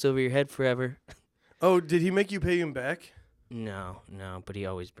hold this over your head forever. Oh, did he make you pay him back? No, but he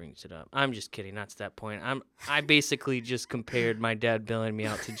always brings it up. I'm just kidding. Not to that point. I basically just compared my dad bailing me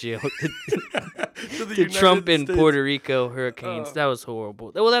out to jail to Trump and Puerto Rico hurricanes. That was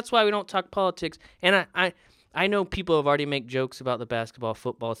horrible. Well, that's why we don't talk politics. And I know people have already made jokes about the basketball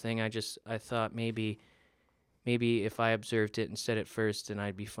football thing. I thought maybe if I observed it and said it first, then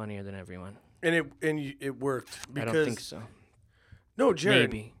I'd be funnier than everyone. And it worked. Because, I don't think so. No, Jarrod.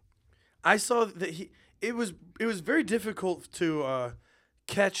 Maybe. I saw that it was very difficult to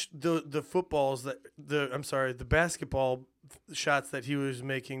catch the footballs the basketball shots that he was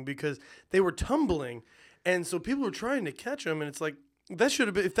making because they were tumbling, and so people were trying to catch them, and it's like that should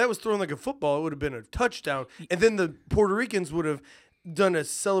have been, if that was thrown like a football, it would have been a touchdown, and then the Puerto Ricans would have done a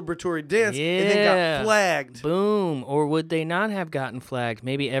celebratory dance and then got flagged. Boom. Or would they not have gotten flagged?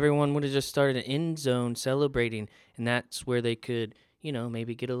 Maybe everyone would have just started an end zone celebrating, and that's where they could,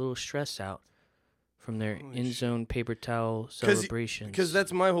 maybe get a little stress out from their end zone paper towel celebrations. Because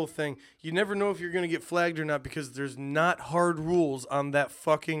that's my whole thing. You never know if you're going to get flagged or not because there's not hard rules on that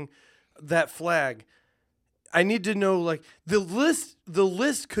flag. I need to know, like, the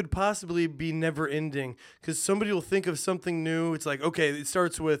list could possibly be never ending because somebody will think of something new. It's like, okay, it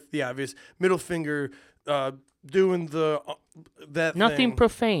starts with the obvious middle finger, doing that nothing thing.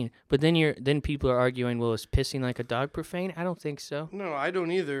 Profane, but then people are arguing, well, is pissing like a dog profane? I don't think so. No, I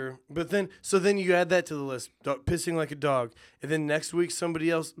don't either. But then you add that to the list, pissing like a dog, and then next week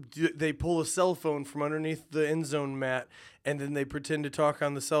somebody else, they pull a cell phone from underneath the end zone mat, and then they pretend to talk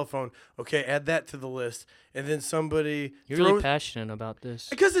on the cell phone. Okay, add that to the list, and then somebody You're really passionate about this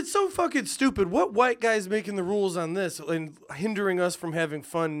because it's so fucking stupid. What white guy's making the rules on this and hindering us from having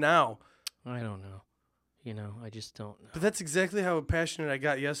fun now? I don't know. I just don't know. But that's exactly how passionate I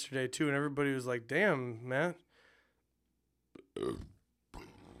got yesterday, too. And everybody was like, damn, Matt.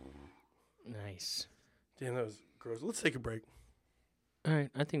 Nice. Damn, that was gross. Let's take a break. All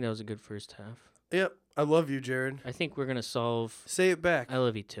right. I think that was a good first half. Yep. I love you, Jarrod. I think we're going to solve... Say it back. I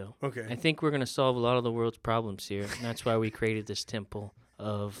love you, too. Okay. I think we're going to solve a lot of the world's problems here. And that's why we created this temple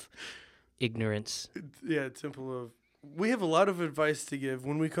of ignorance. Yeah, temple of... We have a lot of advice to give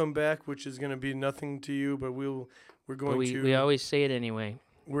when we come back, which is going to be nothing to you, but we're going to... We always say it anyway.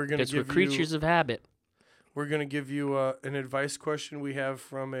 We're going to give we're creatures of habit. We're going to give you an advice question we have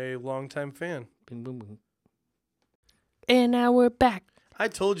from a longtime fan. Boom, boom, boom. And now we're back. I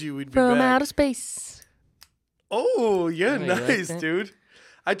told you we'd be from back. outer space. Oh, yeah, nice, like dude.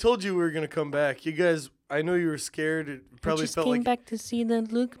 I told you we were going to come back. You guys... I know you were scared. It probably felt like... I just came back to see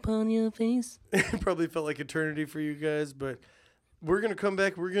that look upon your face. It probably felt like eternity for you guys, but we're going to come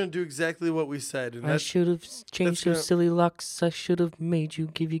back. We're going to do exactly what we said. And I should have changed those silly locks. I should have made you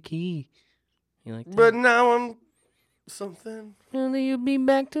give your key. You like that? But now I'm something. And you'll be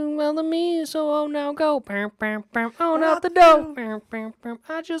back to welcome me, so now go. On out the door.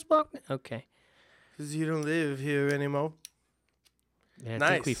 I just walked... Okay. Because you don't live here anymore. Yeah, I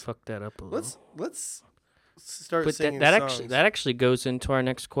nice. think we fucked that up a little. Let's start but singing songs. That actually goes into our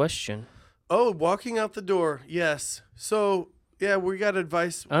next question. Oh, walking out the door. Yes. So, yeah, we got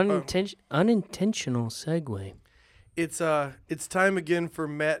advice. Unintentional segue. It's time again for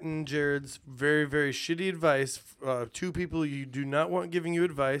Matt and Jarrod's very, very shitty advice. Two people you do not want giving you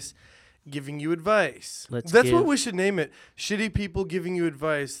advice. That's what we should name it. Shitty people giving you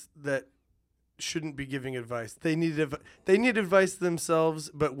advice that shouldn't be giving advice. They need advice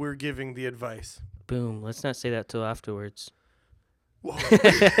themselves, but we're giving the advice. Boom. Let's not say that till afterwards. Whoa.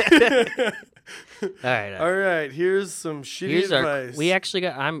 All right. Here's some shitty advice.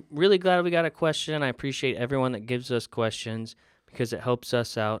 I'm really glad we got a question. I appreciate everyone that gives us questions because it helps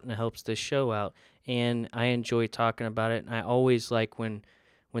us out and it helps this show out. And I enjoy talking about it. And I always like when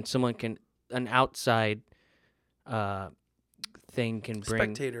someone an outside thing can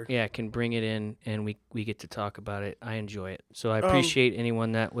bring spectator. Yeah, can bring it in and we get to talk about it. I enjoy it. So I appreciate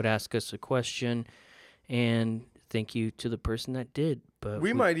anyone that would ask us a question, and thank you to the person that did. But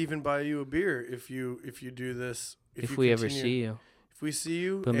we might even buy you a beer if you do this. If we ever see you. If we see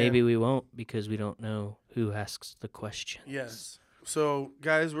you. But maybe we won't because we don't know who asks the questions. Yes. So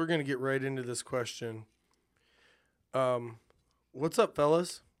guys, we're gonna get right into this question. What's up,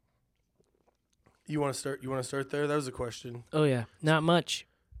 fellas? You want to start there? That was a question. Oh yeah, not much.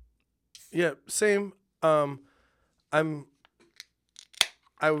 Yeah, same. I'm the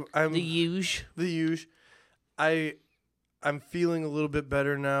huge. I'm feeling a little bit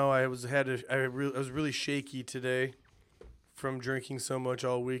better now. I was really shaky today from drinking so much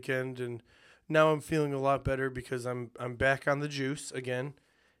all weekend, and now I'm feeling a lot better because I'm back on the juice again.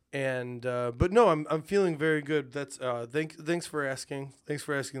 And but no, I'm feeling very good. That's thanks for asking. Thanks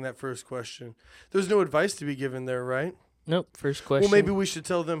for asking that first question. There's no advice to be given there, right? Nope. First question. Well, maybe we should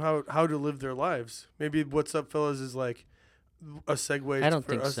tell them how to live their lives. Maybe what's up, fellas, is like a segue. I don't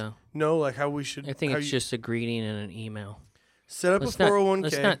think so. No, like how we should. I think it's just a greeting and an email. Set up a 401k.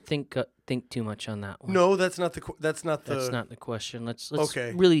 Let's not think too much on that one. No, that's not the question. Let's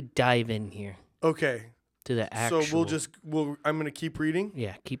okay. really dive in here. Okay. To the actual. So I'm going to keep reading?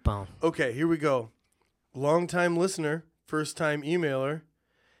 Yeah, keep on. Okay, here we go. Long-time listener, first-time emailer.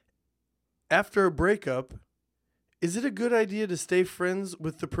 After a breakup, is it a good idea to stay friends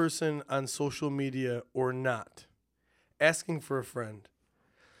with the person on social media or not? Asking for a friend.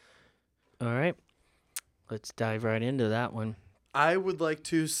 All right. Let's dive right into that one. I would like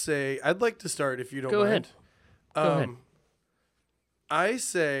to say, I'd like to start if you don't mind. Go ahead. I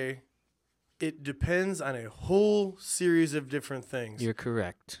say it depends on a whole series of different things. You're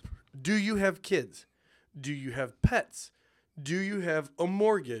correct. Do you have kids? Do you have pets? Do you have a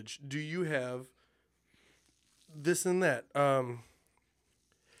mortgage? Do you have this and that?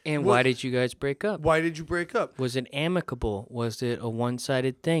 And why did you guys break up? Why did you break up? Was it amicable? Was it a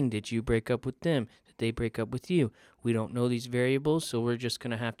one-sided thing? Did you break up with them? Did they break up with you? We don't know these variables, so we're just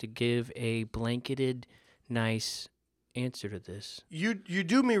going to have to give a blanketed, nice answer to this. You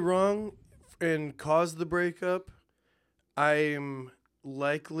do me wrong and cause the breakup. I'm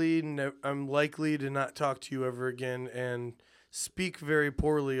likely to not talk to you ever again and speak very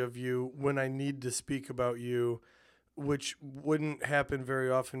poorly of you when I need to speak about you, which wouldn't happen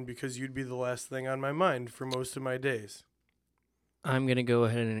very often because you'd be the last thing on my mind for most of my days. I'm going to go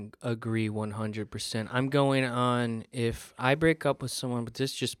ahead and agree 100%. I'm going on, if I break up with someone, but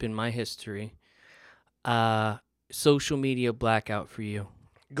this has just been my history, social media blackout for you.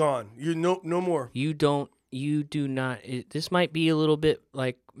 Gone. No more. You do not, this might be a little bit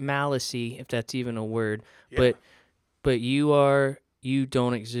like malicey, if that's even a word, yeah. But you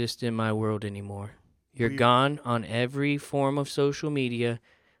don't exist in my world anymore. You're gone on every form of social media.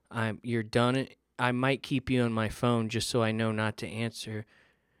 You're done. I might keep you on my phone just so I know not to answer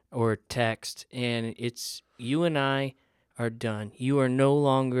or text. And it's you and I are done. You are no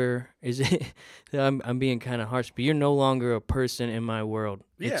longer. I'm being kind of harsh, but you're no longer a person in my world.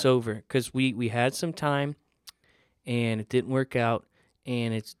 Yeah. It's over because we had some time, and it didn't work out,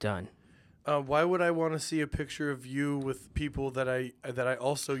 and it's done. Why would I want to see a picture of you with people that I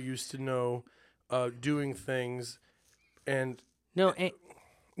also used to know? Doing things, and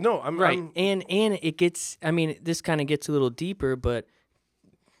I'm right. And it gets. I mean, this kind of gets a little deeper, but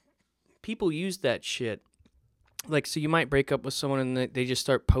people use that shit. Like, so you might break up with someone and they just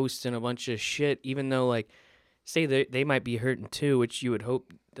start posting a bunch of shit, even though, like, say they might be hurting too, which you would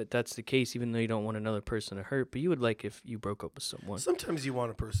hope that that's the case, even though you don't want another person to hurt. But you would like if you broke up with someone. Sometimes you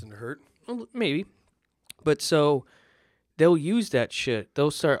want a person to hurt. Well, maybe, but so. They'll use that shit. They'll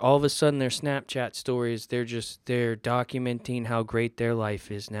start all of a sudden their Snapchat stories. They're documenting how great their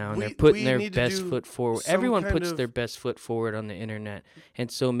life is now, and they're putting their best foot forward. Everyone puts their best foot forward on the internet, and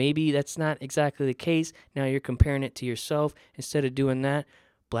so maybe that's not exactly the case. Now you're comparing it to yourself. Instead of doing that,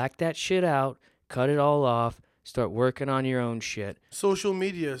 black that shit out, cut it all off, start working on your own shit. Social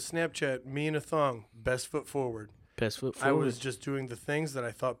media, Snapchat, me in a thong, best foot forward. Best foot forward. I was just doing the things that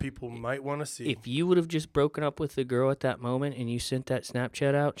I thought people might want to see. If you would have just broken up with the girl at that moment and you sent that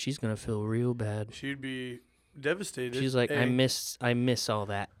Snapchat out, she's gonna feel real bad. She'd be devastated. She's like, I miss all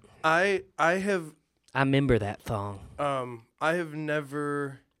that. I remember that thong. I have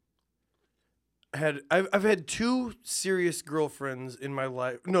never had. I've had two serious girlfriends in my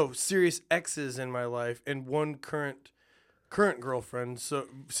life. No, serious exes in my life, and one current girlfriend. So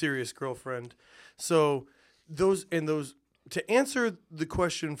serious girlfriend. So. Those to answer the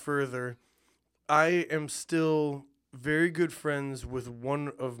question further, I am still very good friends with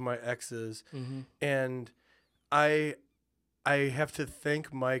one of my exes, and I have to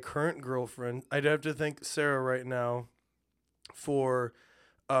thank my current girlfriend. I'd have to thank Sarah right now for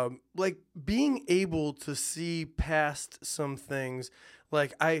like being able to see past some things.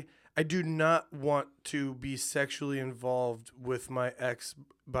 Like I do not want to be sexually involved with my ex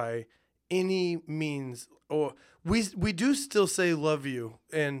by any means. Or we do still say love you,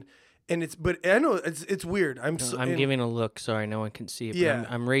 and it's, but I know it's weird. I'm giving a look. Sorry, no one can see it. Yeah,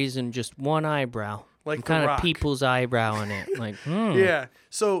 but I'm raising just one eyebrow, like I'm kind of people's eyebrow in it, like yeah.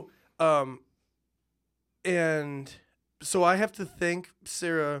 So and so I have to thank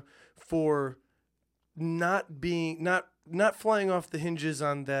Sarah for not flying off the hinges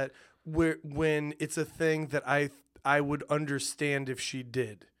on that. When it's a thing that I would understand if she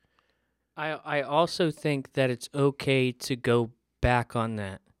did. I also think that it's okay to go back on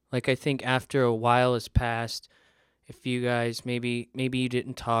that. Like, I think after a while has passed, if you guys maybe you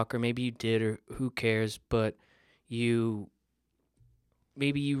didn't talk, or maybe you did, or who cares, but you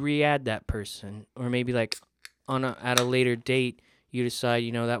re-add that person, or maybe like at a later date you decide,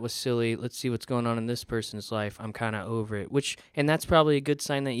 that was silly. Let's see what's going on in this person's life. I'm kind of over it. And that's probably a good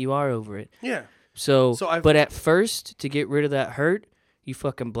sign that you are over it. Yeah. But at first, to get rid of that hurt, you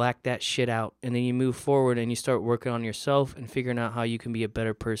fucking black that shit out, and then you move forward and you start working on yourself and figuring out how you can be a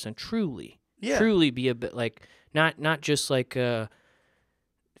better person. Truly be a bit like not just like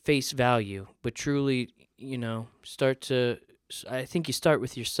face value, but truly, start to. I think you start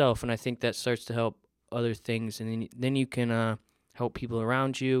with yourself, and I think that starts to help other things, and then you can help people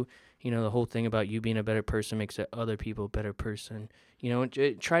around you. The whole thing about you being a better person makes other people a better person.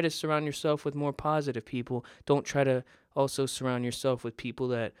 Try to surround yourself with more positive people. Don't try to also surround yourself with people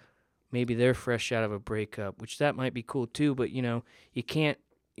that maybe they're fresh out of a breakup, which that might be cool too, but you can't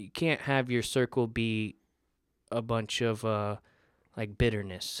have your circle be a bunch of like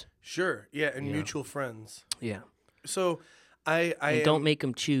bitterness. Sure. Yeah, and mutual friends. Yeah. So don't make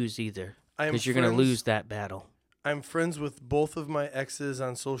them choose either, because you're going to lose that battle. I'm friends with both of my exes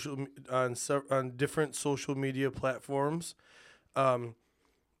on different social media platforms,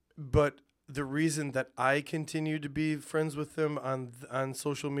 but the reason that I continue to be friends with them on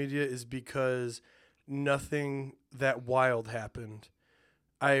social media is because nothing that wild happened.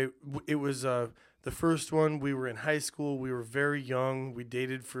 It was the first one. We were in high school. We were very young. We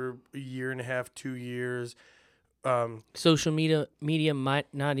dated for a year and a half, 2 years. Social media might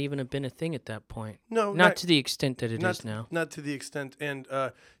not even have been a thing at that point. No, not to the extent that it is now. Not to the extent, and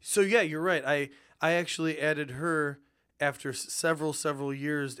so yeah, you're right. I actually added her after several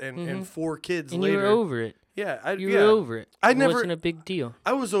years and 4 kids and later. You were over it. Yeah, you were over it. It wasn't a big deal.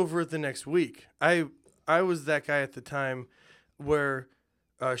 I was over it the next week. I was that guy at the time where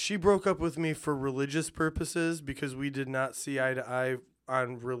she broke up with me for religious purposes because we did not see eye to eye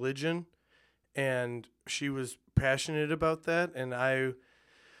on religion, and she was passionate about that, and I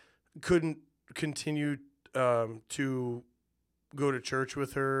couldn't continue to go to church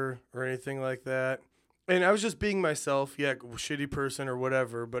with her or anything like that. And I was just being myself, shitty person or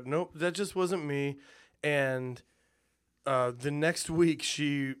whatever, but nope, that just wasn't me. And the next week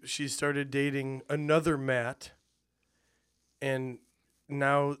she started dating another Matt, and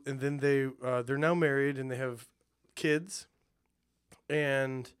then they're now married and they have kids.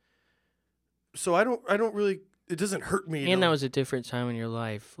 And so I don't really, it doesn't hurt me. And that was a different time in your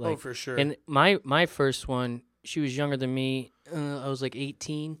life. Oh, for sure. And my first one, she was younger than me. I was like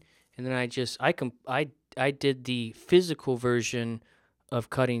 18, and then I did the physical version of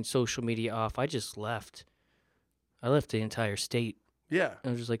cutting social media off. I just left. I left the entire state. Yeah. I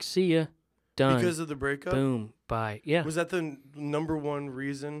was just like, see ya, done. Because of the breakup? Boom, bye. Yeah. Was that the number one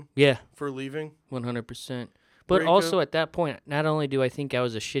reason? Yeah. For leaving? 100%. But also at that point, not only do I think I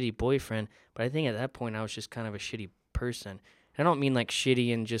was a shitty boyfriend, but I think at that point I was just kind of a shitty person. I don't mean like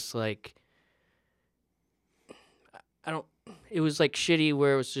shitty and just like, it was like shitty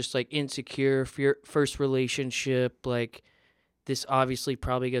where it was just like insecure for your first relationship. Like, this obviously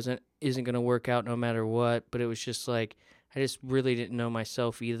probably isn't going to work out no matter what. But it was just like, I just really didn't know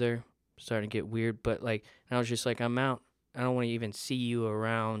myself either. Starting to get weird. But like, and I was just like, I'm out. I don't want to even see you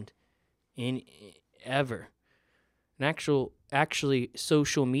around ever. And actually,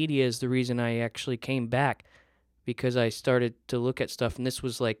 social media is the reason I actually came back, because I started to look at stuff. And this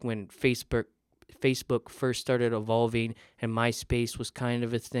was like when Facebook first started evolving and MySpace was kind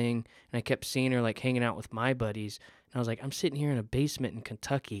of a thing. And I kept seeing her like hanging out with my buddies. And I was like, I'm sitting here in a basement in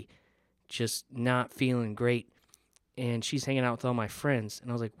Kentucky, just not feeling great. And she's hanging out with all my friends. And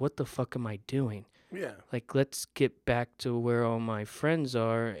I was like, what the fuck am I doing? Yeah. Like, let's get back to where all my friends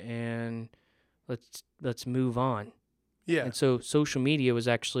are and let's move on. Yeah. And so social media was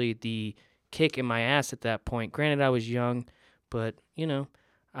actually the kick in my ass at that point. Granted, I was young, but,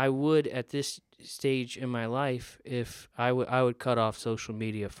 I would at this stage in my life, if I would cut off social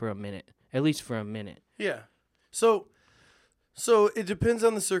media for a minute, at least for a minute. Yeah. So it depends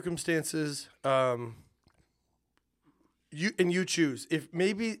on the circumstances. You choose. If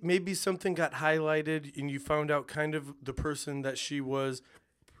maybe something got highlighted and you found out kind of the person that she was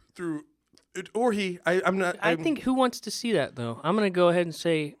through, or he. I think who wants to see that though? I'm gonna go ahead and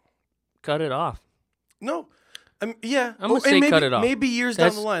say, cut it off. No. Yeah. I'm gonna say cut it off. Maybe years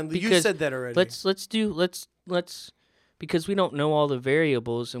down the line. You said that already. Let's because we don't know all the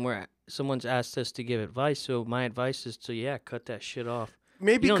variables, and someone's asked us to give advice. So my advice is to cut that shit off.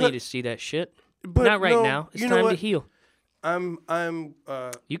 Maybe you don't need to see that shit. But not right now. It's time to heal.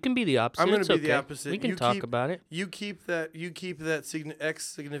 You can be the opposite. I'm going to be okay. the opposite. We can talk about it. You keep that ex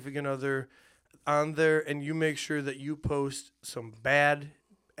significant other on there, and you make sure that you post some bad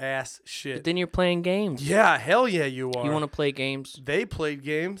ass shit. But then you're playing games. Yeah, hell yeah, you are. You want to play games? They played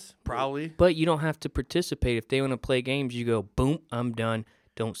games, probably. But you don't have to participate. If they want to play games, you go, boom, I'm done.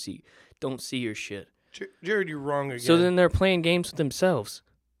 Don't see your shit. Jarrod, you're wrong again. So then they're playing games with themselves.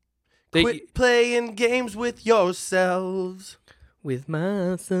 Quit playing games with yourselves. With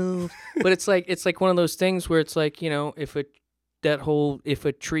myself. But it's like one of those things where it's like, if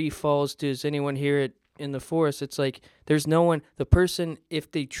a tree falls, does anyone hear it in the forest? It's like there's no one. The person,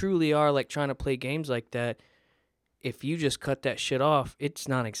 if they truly are like trying to play games like that, if you just cut that shit off, it's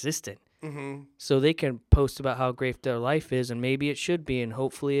non-existent. Mm-hmm. So they can post about how great their life is, and maybe it should be, and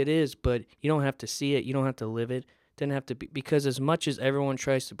hopefully it is, but you don't have to see it. You don't have to live it. Doesn't have to be, because as much as everyone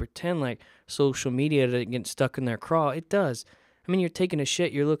tries to pretend like social media doesn't get stuck in their craw, it does. I mean, you're taking a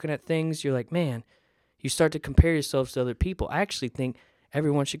shit, you're looking at things, you're like, man, you start to compare yourselves to other people. I actually think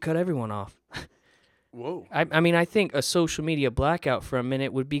everyone should cut everyone off. Whoa. I mean, I think a social media blackout for a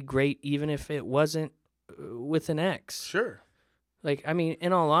minute would be great, even if it wasn't with an X. Sure. Like, I mean,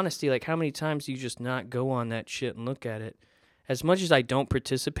 in all honesty, like, how many times do you just not go on that shit and look at it? As much as I don't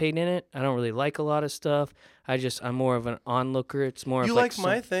participate in it, I don't really like a lot of stuff. I'm more of an onlooker. It's more you of like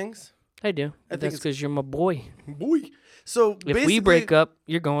my things. I do. That's because you're my boy. Boy. So if we break up,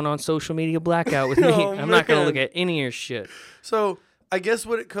 you're going on social media blackout with me. I'm not going to look at any of your shit. So I guess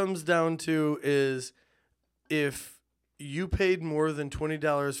what it comes down to is if you paid more than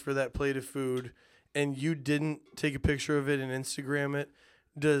 $20 for that plate of food and you didn't take a picture of it and Instagram it,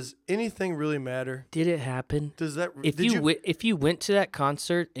 does anything really matter? Did it happen? Does that? If you went to that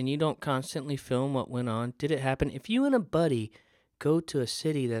concert and you don't constantly film what went on, did it happen? If you and a buddy go to a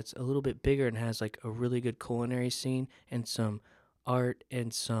city that's a little bit bigger and has like a really good culinary scene and some art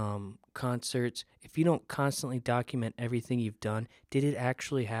and some concerts, if you don't constantly document everything you've done, did it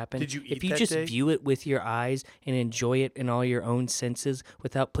actually happen? Did you eat If you that just day? view it with your eyes and enjoy it in all your own senses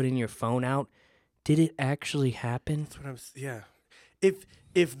without putting your phone out, did it actually happen? That's what yeah.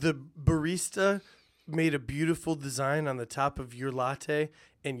 If the barista made a beautiful design on the top of your latte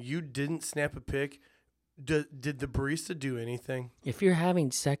and you didn't snap a pic, did the barista do anything? If you're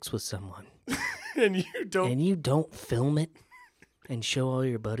having sex with someone and you don't film it and show all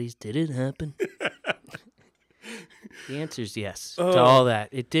your buddies, did it happen? The answer is yes to all that.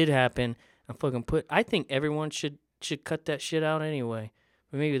 It did happen. I think everyone should cut that shit out anyway.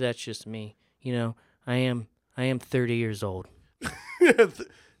 But maybe that's just me. I am 30 years old.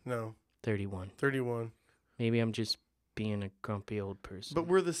 No. 31. 31. Maybe I'm just being a grumpy old person. But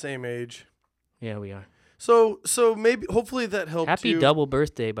we're the same age. Yeah, we are. So maybe, hopefully that helped Happy you. double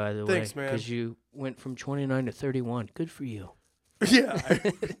birthday, by the way. Thanks, man. Because you went from 29 to 31. Good for you. Yeah,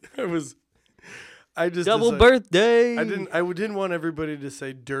 I just double birthday. I didn't want everybody to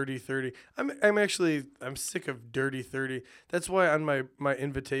say dirty 30. I'm sick of dirty 30. That's why on my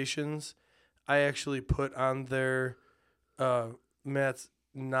invitations, I actually put on there, Matt's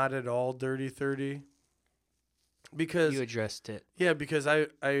not at all dirty 30. Because you addressed it. Yeah, because I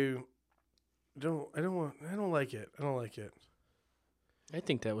don't like it. I don't like it. I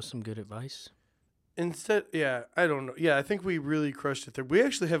think that was some good advice. Instead, yeah, I don't know. Yeah, I think we really crushed it there. We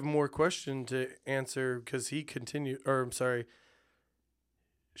actually have more question to answer because she continues.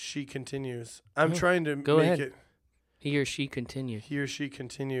 I'm trying to Go make ahead. it. He or she continued.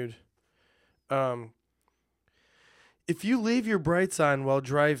 If you leave your brights on while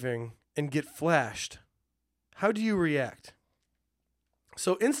driving and get flashed, how do you react?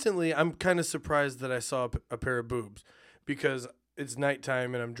 So instantly, I'm kind of surprised that I saw a pair of boobs because it's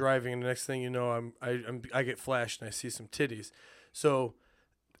nighttime and I'm driving, and the next thing you know, I get flashed and I see some titties. So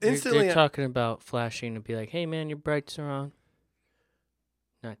instantly, they're talking about flashing to be like, "Hey man, your brights are on."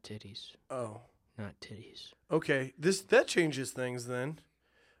 Not titties. Oh, not titties. Okay, that changes things then.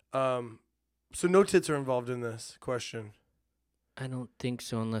 So no tits are involved in this question. I don't think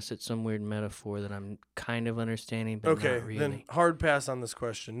so, unless it's some weird metaphor that I'm kind of understanding, but okay, not really. Then hard pass on this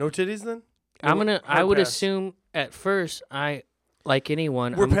question. No titties then? I would assume at first like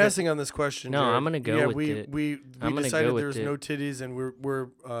anyone. We're passing on this question. No, Jarrod. I'm gonna go with it. We decided there's no titties, and we're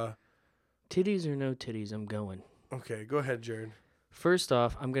titties or no titties. I'm going. Okay, go ahead, Jarrod. First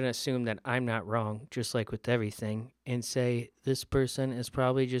off, I'm gonna assume that I'm not wrong, just like with everything, and say this person is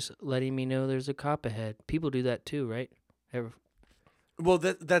probably just letting me know there's a cop ahead. People do that too, right? Well,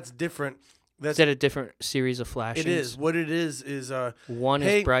 that's different. Is that a different series of flashings? It is. What it is one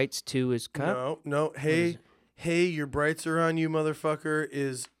is brights, two is cop. No. Hey, your brights are on, you motherfucker.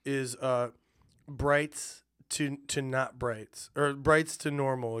 Is brights to not brights, or brights to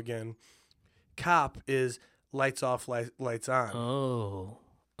normal again. Cop is lights off, lights on.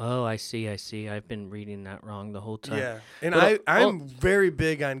 Oh, I see. I've been reading that wrong the whole time. Yeah, and I'm very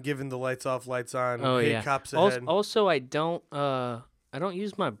big on giving the lights off, lights on. Oh, hey, yeah. cops ahead. Also, I don't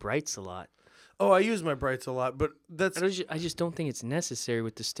use my brights a lot. Oh, I use my brights a lot, but I just don't think it's necessary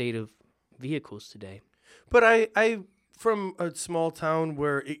with the state of vehicles today. But I from a small town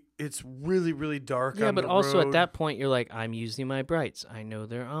where it's really, really dark. Yeah, on but the also road. at that point, you're like, I'm using my brights. I know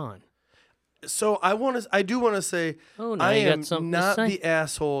they're on. So I do want to say, I am not the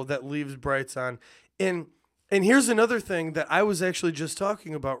asshole that leaves brights on. And here's another thing that I was actually just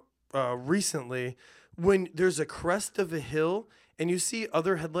talking about recently. When there's a crest of a hill and you see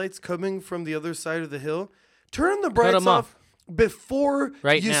other headlights coming from the other side of the hill, turn the brights off before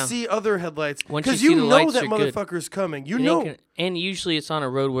you see other headlights. Because you know that motherfucker's coming. You know. And usually it's on a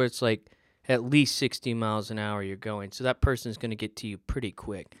road where it's like at least 60 miles an hour you're going. So that person's going to get to you pretty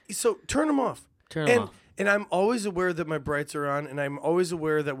quick. So turn them off. Off. And I'm always aware that my brights are on, and I'm always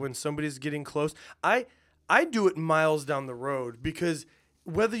aware that when somebody's getting close, I do it miles down the road, because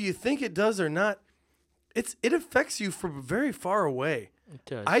whether you think it does or not, it affects you from very far away. It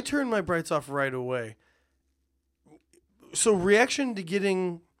does. I turn my brights off right away. So reaction to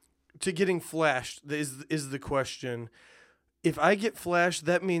getting flashed is the question. If I get flashed,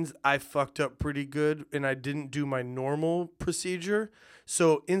 that means I fucked up pretty good and I didn't do my normal procedure.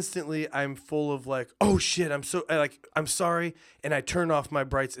 So instantly I'm full of like, oh shit, I'm sorry, and I turn off my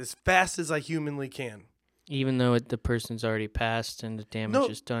brights as fast as I humanly can. Even though the person's already passed and the damage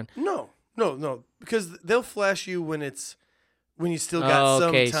is done. No, because they'll flash you when you still got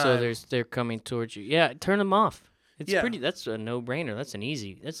some time. Okay, so they're coming towards you. Yeah, turn them off. That's a no-brainer. That's an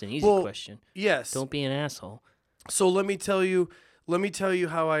easy question. Yes. Don't be an asshole. So let me tell you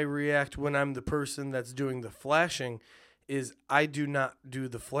how I react when I'm the person that's doing the flashing. Is I do not do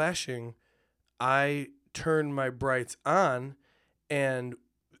the flashing. I turn my brights on, and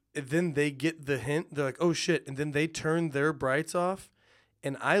then they get the hint. They're like, oh shit, and then they turn their brights off,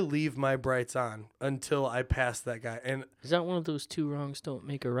 and I leave my brights on until I pass that guy. And is that one of those two wrongs don't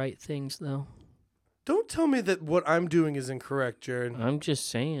make a right things, though? Don't tell me that what I'm doing is incorrect, Jarrod. I'm just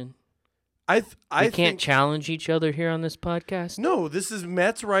saying. I can't challenge each other here on this podcast? No, this is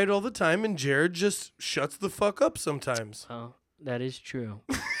Matt's right all the time, and Jarrod just shuts the fuck up sometimes. Oh, that is true.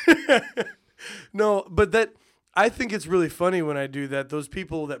 No, but I think it's really funny when I do that. Those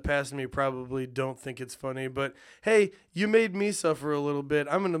people that pass me probably don't think it's funny, but hey, you made me suffer a little bit.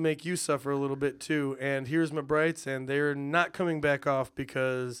 I'm going to make you suffer a little bit too, and here's my brights, and they're not coming back off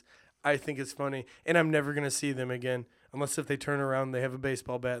because I think it's funny, and I'm never going to see them again. Unless if they turn around, they have a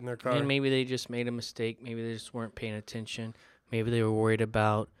baseball bat in their car. And maybe they just made a mistake. Maybe they just weren't paying attention. Maybe they were worried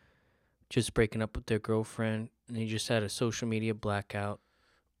about just breaking up with their girlfriend, and they just had a social media blackout.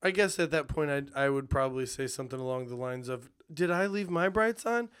 I guess at that point, I would probably say something along the lines of, did I leave my brights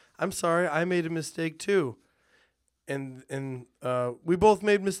on? I'm sorry, I made a mistake too. And we both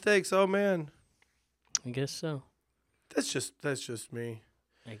made mistakes. Oh, man. I guess so. That's just me.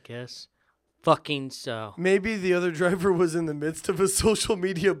 I guess. Fucking so. Maybe the other driver was in the midst of a social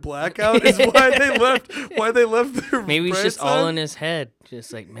media blackout is why they left their Maybe it's just all in his head.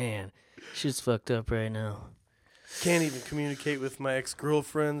 Just like, man, shit's fucked up right now. Can't even communicate with my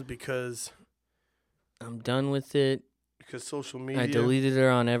ex-girlfriends because I'm done with it. Because social media. I deleted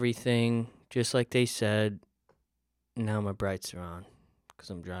her on everything, just like they said. Now my brights are on because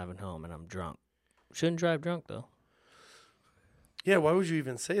I'm driving home and I'm drunk. Shouldn't drive drunk, though. Yeah, why would you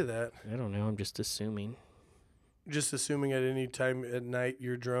even say that? I don't know. I'm just assuming. Just assuming at any time at night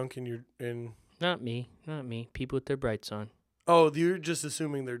you're drunk and you're in. Not me. People with their brights on. Oh, you're just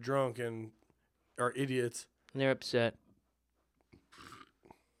assuming they're drunk and are idiots. And they're upset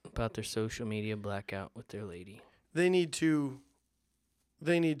about their social media blackout with their lady. They need to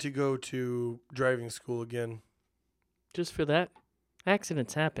go to driving school again. Just for that?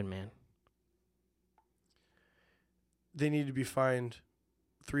 Accidents happen, man. They need to be fined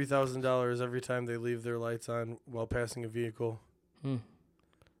 $3,000 every time they leave their lights on while passing a vehicle.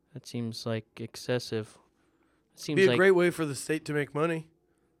 That seems like excessive. It'd be a great way for the state to make money.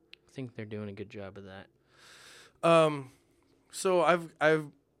 I think they're doing a good job of that.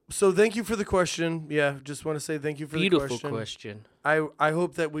 So thank you for the question. Yeah, just want to say thank you for the question. Beautiful question. I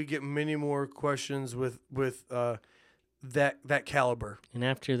hope that we get many more questions with that caliber. And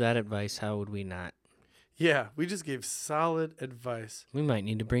after that advice, how would we not? Yeah, we just gave solid advice. We might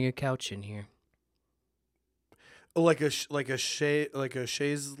need to bring a couch in here. Like a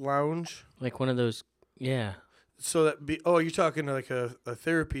chaise lounge? Like one of those, yeah. So you're talking like a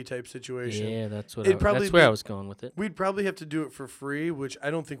therapy type situation. Yeah, that's where I was going with it. We'd probably have to do it for free, which I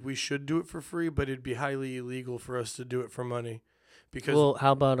don't think we should do it for free, but it'd be highly illegal for us to do it for money. Because well,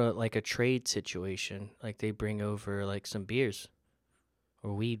 how about a trade situation? Like they bring over like some beers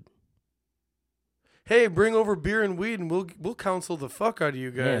or weed. Hey, bring over beer and weed, and we'll counsel the fuck out of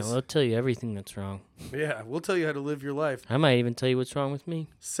you guys. Yeah, we'll tell you everything that's wrong. Yeah, we'll tell you how to live your life. I might even tell you what's wrong with me.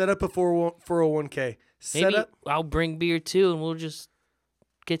 Set up a 401k. Maybe I'll bring beer too, and we'll just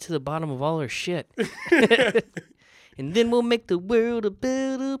get to the bottom of all our shit. And then we'll make the world a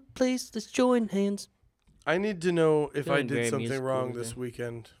better place. Let's join hands. I need to know if I did something musical wrong this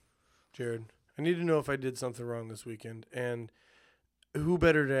weekend, Jarrod. I need to know if I did something wrong this weekend. And who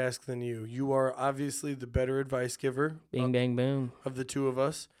better to ask than you? You are obviously the better advice giver. Bing, bang, boom. Of the two of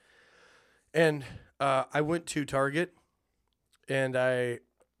us. And I went to Target, and I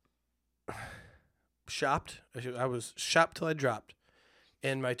shopped. I was shopped till I dropped.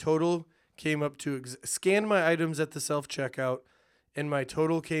 And my total came up to scan my items at the self-checkout, and my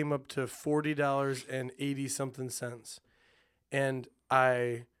total came up to $40.80 something. And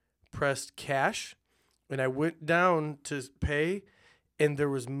I pressed cash, and I went down to pay, and there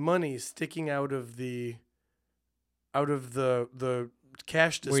was money sticking out of the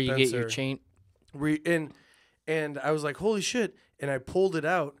cash dispenser. Where you get your chain. And I was like, holy shit. And I pulled it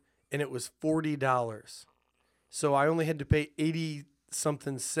out, and it was $40. So I only had to pay 80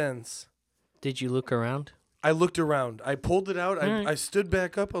 something cents. Did you look around? I looked around. I pulled it out. I stood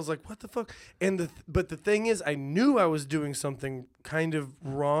back up. I was like, what the fuck? And but the thing is, I knew I was doing something kind of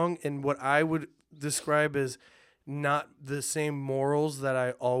wrong, and what I would describe as not the same morals that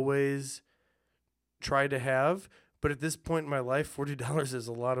I always try to have. But at this point in my life, $40 is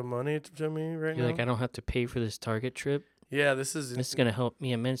a lot of money to me right now. You're like, I don't have to pay for this Target trip. Yeah, this is going to help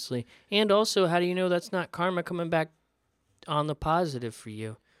me immensely. And also, how do you know that's not karma coming back on the positive for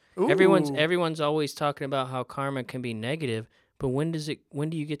you? Ooh. Everyone's always talking about how karma can be negative, but when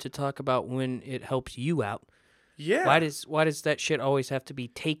do you get to talk about when it helps you out? Yeah. Why does that shit always have to be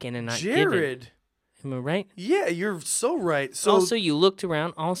taken and not Jarrod. given? Am I right? Yeah, you're so right. So also, you looked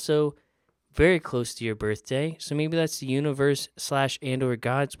around. Also, very close to your birthday, so maybe that's the universe / and/or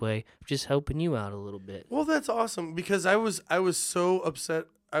God's way of just helping you out a little bit. Well, that's awesome because I was so upset.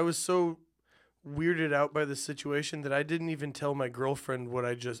 I was so weirded out by the situation that I didn't even tell my girlfriend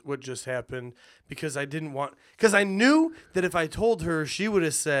what just happened because I knew that if I told her, she would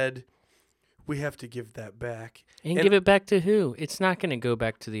have said, "We have to give that back." And give it back to who? It's not going to go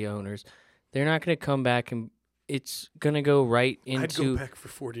back to the owners. They're not going to come back and it's going to go right into... I'd go back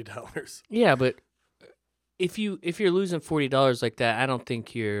for $40. Yeah, but if you're losing $40 like that, I don't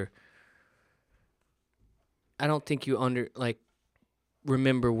think you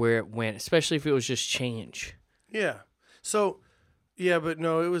remember where it went, especially if it was just change. Yeah. So, yeah, but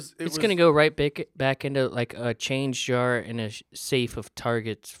no, it's going to go right back into like a change jar in a safe of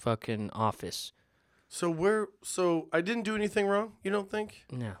Target's fucking office. So I didn't do anything wrong, you don't think?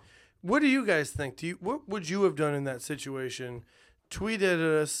 No. What do you guys think? What would you have done in that situation? Tweet at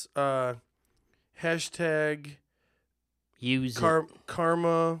us, hashtag use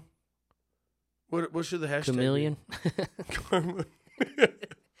karma. What should the hashtag chameleon? Be? Karma.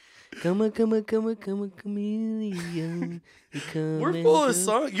 Come on, chameleon. We're full of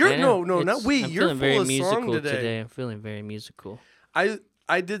songs. Not we. You're full of song today. I'm feeling very musical. I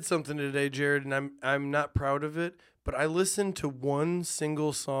did something today, Jarrod, and I'm not proud of it. But I listened to one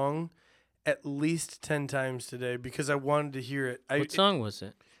single song at least 10 times today because I wanted to hear it. What song was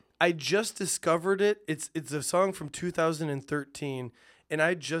it? I just discovered it. It's a song from 2013, and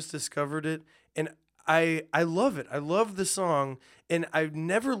I just discovered it, and I love it. I love the song, and I've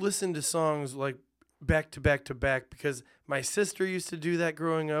never listened to songs like back to back to back because my sister used to do that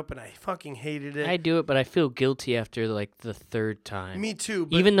growing up, and I fucking hated it. I do it, but I feel guilty after like the third time. Me too.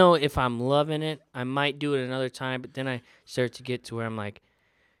 Even though if I'm loving it, I might do it another time, but then I start to get to where I'm like,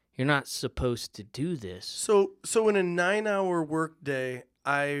 you're not supposed to do this. So in a 9-hour work day,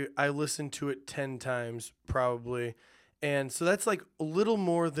 I listened to it 10 times probably. And so that's like a little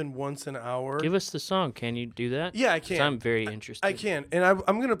more than once an hour. Give us the song. Can you do that? Yeah, I can. I'm very interested. I can. And I'm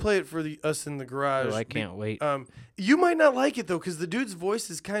going to play it for us in the garage. Oh, I can't wait. You might not like it, though, because the dude's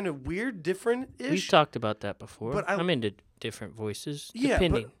voice is kind of weird, different-ish. We've talked about that before. But I'm into different voices,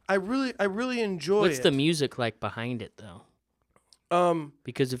 depending. But I really enjoy it. What's the music like behind it, though?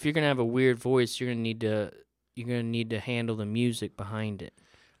 Because if you're going to have a weird voice, you're going to need to handle the music behind it.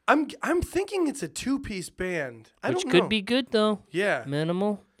 I'm thinking it's a 2-piece band. Which could be good though. Yeah.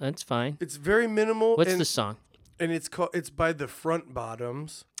 Minimal. That's fine. It's very minimal. What's the song? And it's by the Front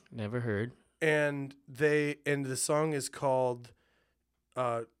Bottoms. Never heard. And the song is called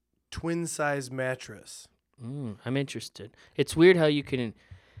Twin Size Mattress. I'm interested. It's weird how you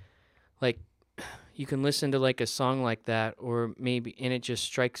you can listen to like a song like that, or maybe, and it just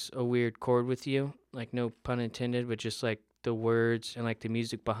strikes a weird chord with you, like no pun intended, but just like the words and like the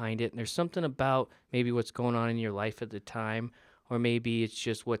music behind it. And there's something about maybe what's going on in your life at the time, or maybe it's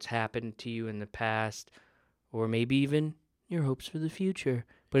just what's happened to you in the past, or maybe even your hopes for the future.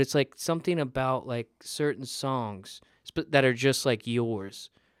 But it's like something about like certain songs that are just like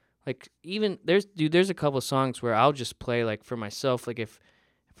yours. Like even there's a couple songs where I'll just play like for myself. Like if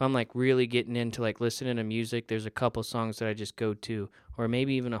I'm like really getting into like listening to music, there's a couple songs that I just go to, or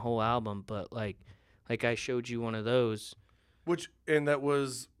maybe even a whole album. But like I showed you one of those. And that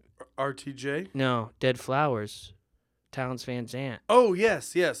was RTJ? No, Dead Flowers, Townes Van Zandt. Oh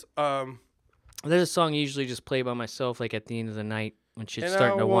yes. There's a song I usually just play by myself, like at the end of the night when shit's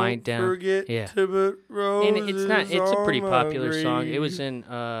starting to wind down. Forget yeah, to put roses and it's a pretty on popular my song. It was grave. in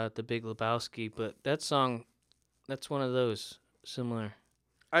The Big Lebowski, but that song, that's one of those similar.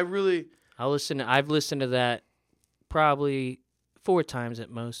 I've listened to that probably 4 times at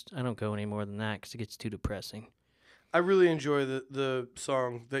most. I don't go any more than that because it gets too depressing. I really enjoy the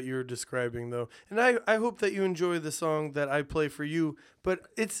song that you're describing, though, and I hope that you enjoy the song that I play for you. But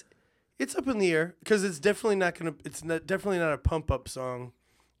it's up in the air because it's definitely not definitely not a pump up song.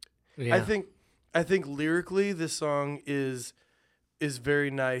 Yeah. I think lyrically this song is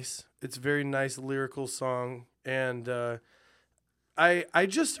very nice. It's a very nice lyrical song, and I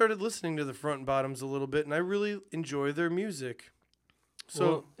just started listening to the Front and Bottoms a little bit, and I really enjoy their music. So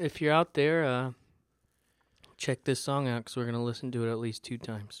well, if you're out there, check this song out because we're going to listen to it at least 2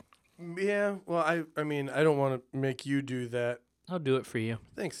 times. Yeah, well, I mean, I don't want to make you do that. I'll do it for you.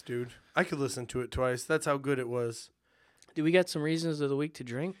 Thanks, dude. I could listen to it twice. That's how good it was. Do we got some reasons of the week to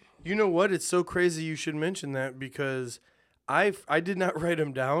drink? You know what? It's so crazy you should mention that because I did not write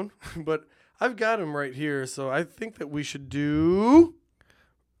them down, but I've got them right here. So I think that we should do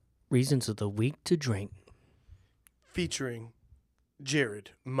Reasons of the Week to Drink, featuring Jarrod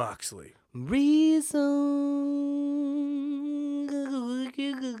Moxley. Reason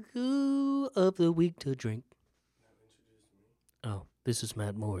of the Week to Drink. Oh, this is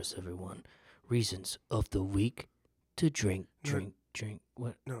Matt Morris, everyone. Reasons of the Week to drink.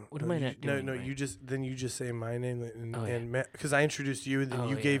 What? No. What am I not doing? No. Right? You just say my name yeah. and Matt, because I introduced you, and then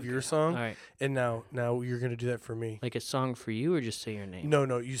you gave your song. All right. And now you're gonna do that for me. Like a song for you, or just say your name?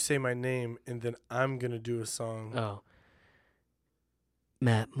 No. You say my name, and then I'm gonna do a song. Oh.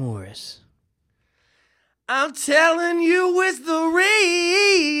 Matt Morris. I'm telling you, it's the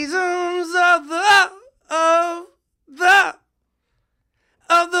reasons of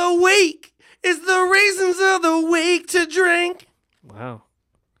the week. It's the reasons of the week to drink. Wow.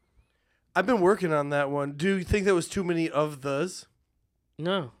 I've been working on that one. Do you think that was too many of those?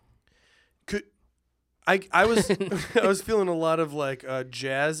 No. I was I was feeling a lot of like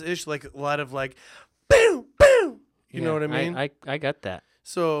jazz-ish, like a lot of like boom boom. You know what I mean? I got that.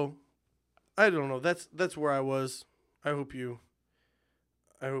 So I don't know. That's where I was. I hope you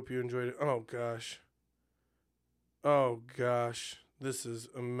enjoyed it. Oh gosh. This is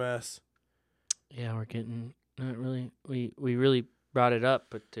a mess. Yeah, we're getting not really. We really brought it up,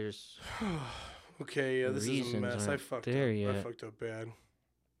 but there's. Okay, yeah, this is a mess. I fucked up bad.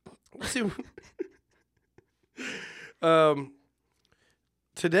 Let's see.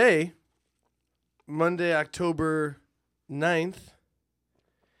 Today, Monday, October 9th,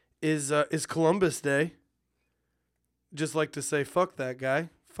 is Columbus Day. Just like to say, fuck that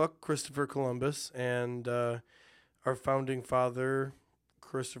guy. Fuck Christopher Columbus and our founding father,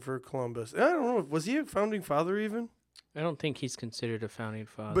 Christopher Columbus. I don't know. Was he a founding father even? I don't think he's considered a founding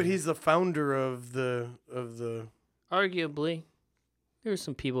father. But he's the founder of the. Arguably, there were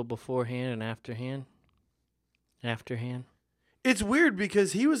some people beforehand and afterhand. It's weird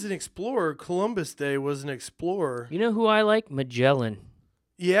because he was an explorer. Columbus Day was an explorer. You know who I like? Magellan.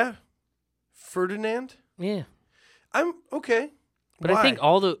 Yeah. Ferdinand? Yeah. I'm okay. But Why? I think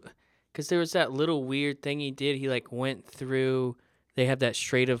because there was that little weird thing he did. He like went through. They have that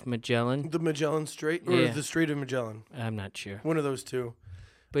Strait of Magellan. The Magellan Strait? Or the Strait of Magellan? I'm not sure. One of those two.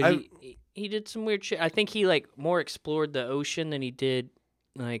 But he did some weird shit. I think he like more explored the ocean than he did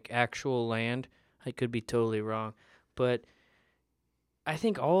like actual land. I could be totally wrong. But I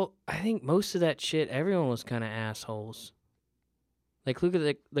think most of that shit, everyone was kind of assholes. Like, look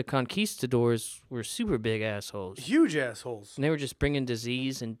at the conquistadors were super big assholes. Huge assholes. And they were just bringing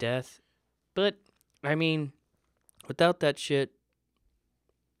disease and death. But, I mean, without that shit...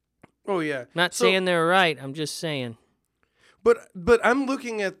 Oh, yeah. Not saying they're right. I'm just saying. But I'm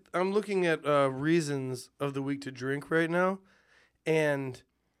looking at reasons of the week to drink right now. And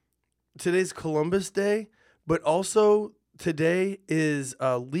today's Columbus Day. But also, today is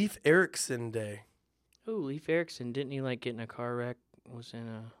Leif Erikson Day. Oh, Leif Erikson, didn't he get in a car wreck? Was in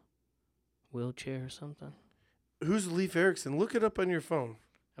a wheelchair or something? Who's Leif Erikson? Look it up on your phone.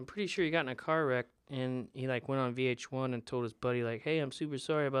 I'm pretty sure he got in a car wreck and he went on VH1 and told his buddy hey, I'm super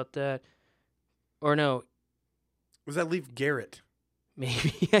sorry about that. Or no. Was that Leif Garrett?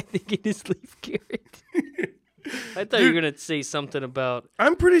 Maybe. I think it is Leif Garrett. I thought you were going to say something about...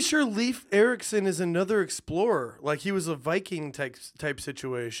 I'm pretty sure Leif Erikson is another explorer. He was a Viking type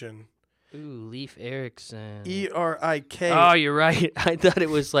situation. Ooh, Leif Erikson. E-R-I-K. Oh, you're right. I thought it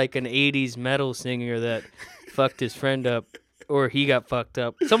was an 80s metal singer that fucked his friend up. Or he got fucked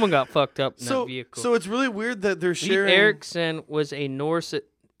up. Someone got fucked up in that vehicle. So it's really weird that they're sharing... Leif Erikson was a Norse...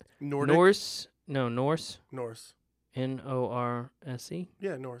 Nordic? Norse? No, Norse. Norse. N-O-R-S-E?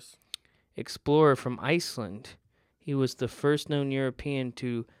 Yeah, Norse. Explorer from Iceland. He was the first known European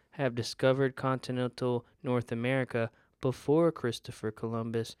to have discovered continental North America before Christopher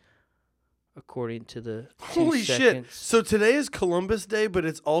Columbus, according to the Holy shit. So today is Columbus Day, but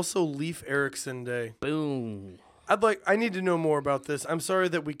it's also Leif Erikson Day. Boom. I need to know more about this. I'm sorry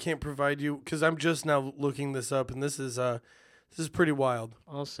that we can't provide you, because I'm just now looking this up, and this is pretty wild.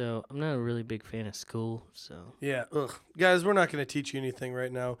 Also, I'm not a really big fan of school, so... Yeah, ugh. Guys, we're not going to teach you anything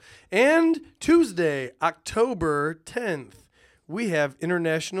right now. And Tuesday, October 10th, we have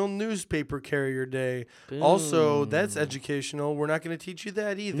International Newspaper Carrier Day. Boom. Also, that's educational. We're not going to teach you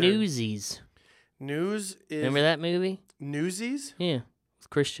that either. Newsies. News is... Remember that movie? Newsies? Yeah. With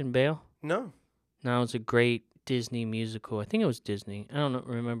Christian Bale? No. No, it's a great Disney musical. I think it was Disney. I don't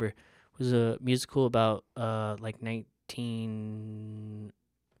remember. It was a musical about,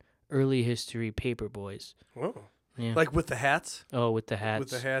 early history paper boys. Whoa. Yeah. With the hats? Oh, with the hats.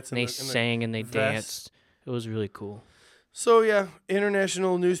 With the hats. And they sang and they danced. It was really cool. So, yeah,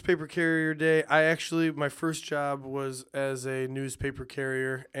 International Newspaper Carrier Day. My first job was as a newspaper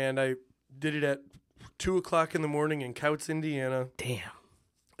carrier, and I did it at 2 o'clock in the morning in Couts, Indiana. Damn.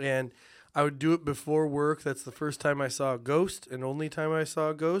 And I would do it before work. That's the first time I saw a ghost, and only time I saw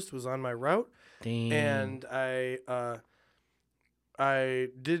a ghost was on my route. Damn. And I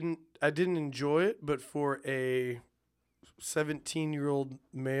didn't enjoy it, but for a 17-year-old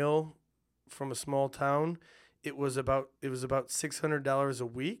male from a small town, it was about $600 a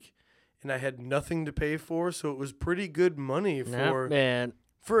week, and I had nothing to pay for, so it was pretty good money for Not bad.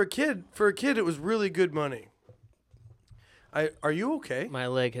 For a kid, it was really good money. Are you okay? My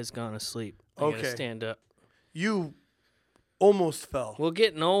leg has gone asleep. I gotta stand up. You almost fell. Well,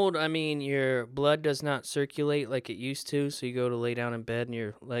 getting old, your blood does not circulate like it used to, so you go to lay down in bed and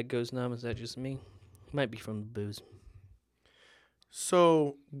your leg goes numb. Is that just me? Might be from the booze.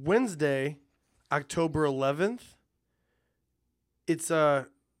 So, Wednesday, October 11th, it's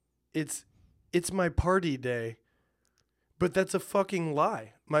my party day. But that's a fucking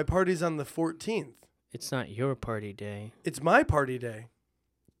lie. My party's on the 14th. It's not your party day. It's my party day.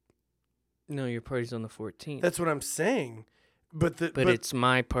 No, your party's on the 14th. That's what I'm saying. But it's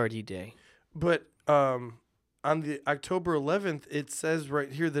my party day. But on the October 11th, it says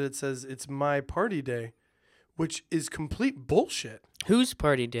right here that it's my party day, which is complete bullshit. Whose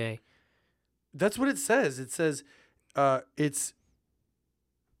party day? That's what it says. It says it's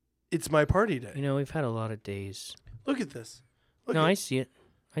my party day. We've had a lot of days. Look at this. I see it.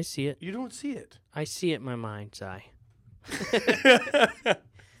 I see it. You don't see it. I see it in my mind's eye.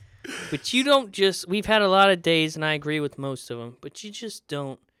 But you don't we've had a lot of days, and I agree with most of them, but you just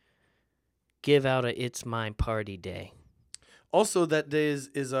don't give out it's my party day. Also, that day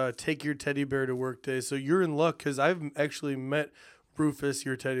is take your teddy bear to work day, so you're in luck, because I've actually met Rufus,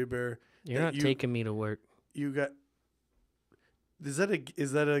 your teddy bear. You're not taking me to work. You got... Is that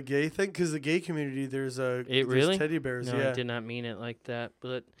a gay thing? Because the gay community, there's teddy bears. No, yeah. I did not mean it like that,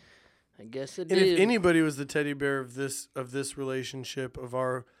 but I guess it did. And if anybody was the teddy bear of this relationship, of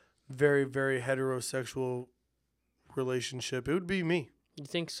our very, very heterosexual relationship, it would be me. You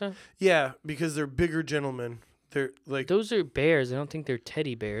think so? Yeah, because they're bigger gentlemen. They're those are bears. I don't think they're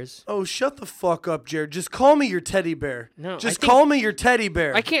teddy bears. Oh, shut the fuck up, Jared. Just call me your teddy bear. No, call me your teddy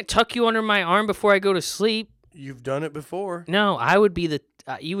bear. I can't tuck you under my arm before I go to sleep. You've done it before. No, I would be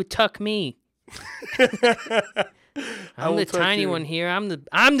you would tuck me. I'm the tiny one here. I'm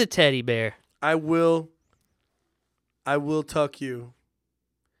the teddy bear. I will tuck you.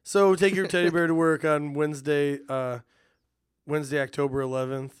 So take your teddy bear to work on Wednesday, October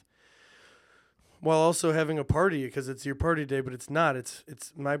 11th, while also having a party, because it's your party day, but it's not. It's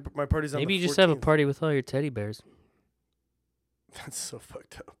my party's on the 14th. Maybe you just have a party with all your teddy bears. That's so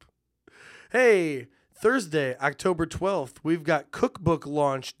fucked up. Hey, Thursday, October 12th, we've got Cookbook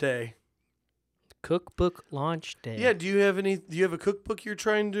Launch Day. Cookbook Launch Day. Yeah, do you have a cookbook you're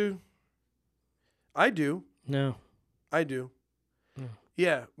trying to... I do. No. I do. No.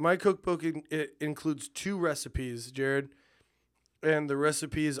 Yeah, my cookbook it includes 2 recipes, Jarrod. And the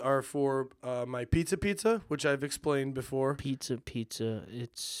recipes are for my pizza, which I've explained before. Pizza.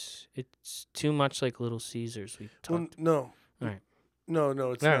 It's too much like Little Caesars. We've talked. Well, no. All right. No,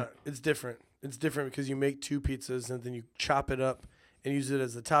 it's All not. right. It's different. It's different because you make 2 pizzas and then you chop it up and use it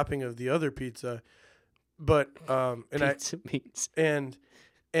as the topping of the other pizza. But pizza.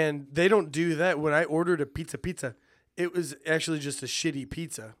 And they don't do that. When I ordered a pizza, it was actually just a shitty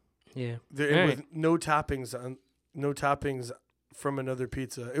pizza. Yeah. With no toppings from another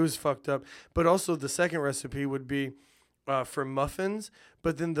pizza. It was fucked up. But also the second recipe would be for muffins,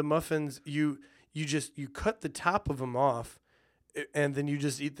 but then the muffins you cut the top of them off and then you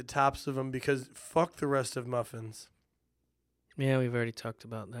just eat the tops of them because fuck the rest of muffins. Yeah, we've already talked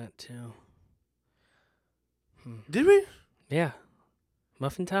about that too. Did we? Yeah.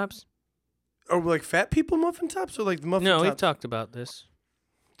 Muffin tops? Or like fat people muffin tops or like the muffin tops? No, we've talked about this.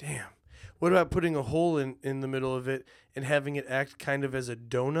 Damn. What about putting a hole in the middle of it and having it act kind of as a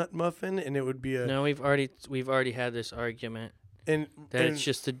donut muffin, and it would be a... No, we've already had this argument. And it's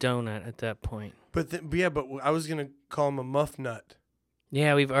just a donut at that point. But I was going to call him a muff nut.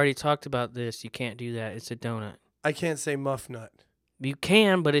 Yeah, we've already talked about this. You can't do that. It's a donut. I can't say muff nut. You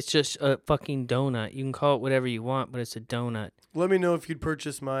can, but it's just a fucking donut. You can call it whatever you want, but it's a donut. Let me know if you'd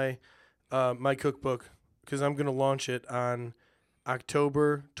purchase my my cookbook, because I'm going to launch it on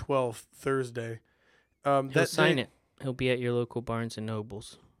October 12th, Thursday. He'll sign it. He'll be at your local Barnes and Noble,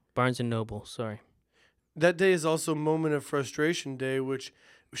 sorry. That day is also Moment of Frustration Day, which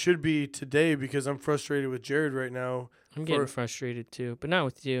should be today because I'm frustrated with Jarrod right now. I'm getting frustrated too, but not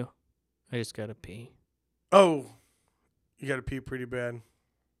with you. I just gotta pee. Oh, you gotta pee pretty bad.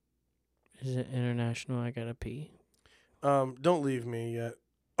 Is it international? I gotta pee. Don't leave me yet.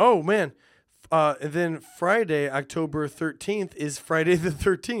 Oh man, and then Friday, October 13th is Friday the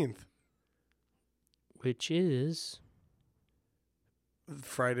 13th, which is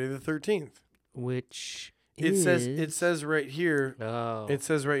Friday the 13th. Which it says right here. Oh. It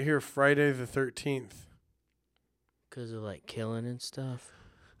says right here Friday the 13th. Because of like killing and stuff.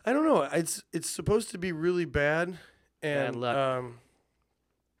 I don't know. It's supposed to be really bad. And, bad luck.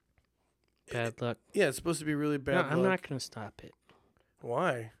 Bad luck. Yeah, it's supposed to be really bad. No, I'm not gonna stop it.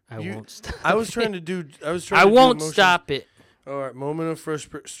 Why? I won't stop. I was trying to do. I won't stop it. All right, Moment of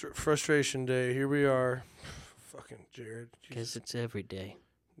Frustration Day. Here we are. Fucking Jarrod. Because it's every day.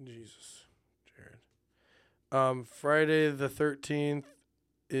 Jesus, Jarrod. Friday the 13th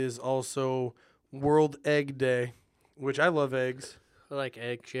is also World Egg Day, which I love eggs. I like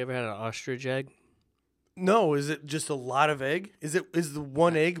eggs. You ever had an ostrich egg? No, is it just a lot of egg? Is the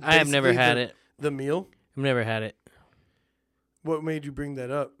one egg? I have never had it. The meal? I've never had it. What made you bring that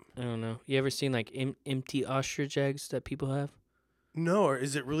up? I don't know. You ever seen like empty ostrich eggs that people have? No, or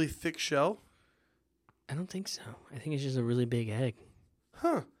is it really thick shell? I don't think so. I think it's just a really big egg.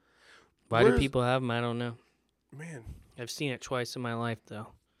 Huh. Why do people have them? I don't know. Man. I've seen it twice in my life, though.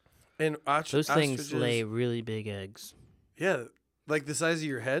 And those things lay really big eggs. Yeah. Like the size of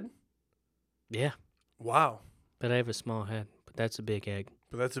your head? Yeah. Wow. But I have a small head. But that's a big egg.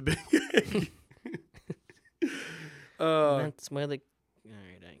 Egg. That's why all right,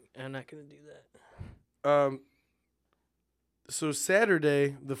 I'm not going to do that. So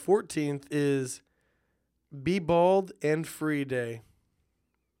Saturday, the 14th, is Be Bald and Free Day.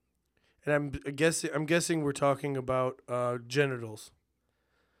 And I'm guessing we're talking about genitals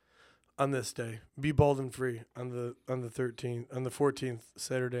on this day. Be bald and free on the 14th,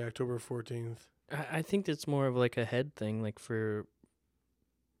 Saturday, October 14th. I think that's more of like a head thing, like for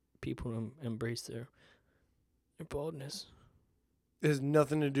people to embrace their baldness. It has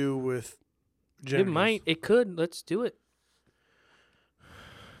nothing to do with genitals. It might. It could. Let's do it.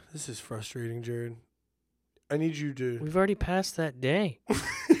 This is frustrating, Jarrod. I need you to... We've already passed that day.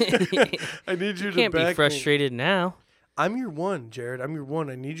 I need you to can't be frustrated now. I'm your one, Jarrod. I'm your one.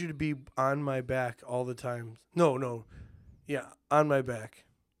 I need you to be on my back all the time. No. Yeah, on my back.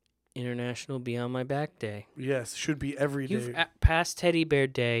 International Be On My Back Day. Yes, should be every day. You've passed Teddy Bear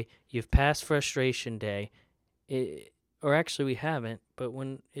Day. You've passed Frustration Day. Or actually, we haven't. But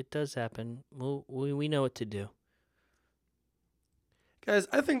when it does happen, we know what to do. Guys,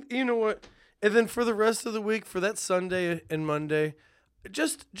 I think, you know what? And then for the rest of the week, for that Sunday and Monday,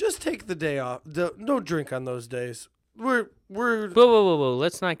 just take the day off. Don't drink on those days. We're Whoa.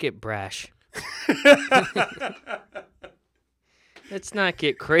 Let's not get brash. Let's not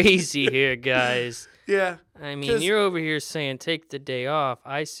get crazy here, guys. Yeah. I mean, you're over here saying take the day off.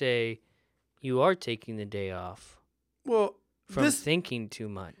 I say you are taking the day off. Well, from thinking too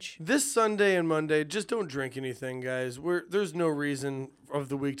much. This Sunday and Monday, just don't drink anything, guys. There's no reason of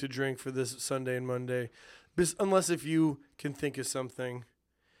the week to drink for this Sunday and Monday, unless if you can think of something.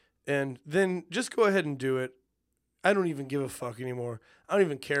 And then just go ahead and do it. I don't even give a fuck anymore. I don't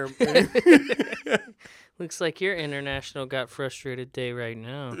even care. Looks like your international got frustrated day right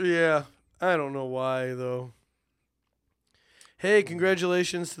now. Yeah, I don't know why, though. Hey,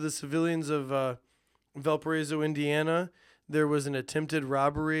 congratulations to the civilians of Valparaiso, Indiana. There was an attempted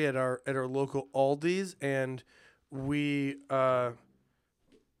robbery at our local Aldi's, and we no,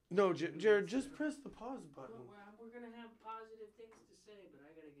 Jarrod, just press the pause button. We're gonna have positive things to say, but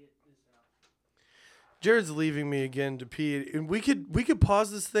I gotta get this out. Jarrod's leaving me again to pee, and we could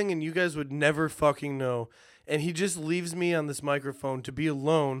pause this thing, and you guys would never fucking know. And he just leaves me on this microphone to be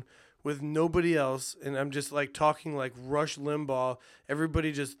alone with nobody else, and I'm just like talking like Rush Limbaugh.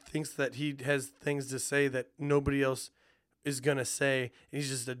 Everybody just thinks that he has things to say that nobody else is gonna say, and he's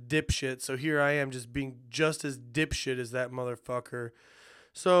just a dipshit. So here I am just being just as dipshit as that motherfucker.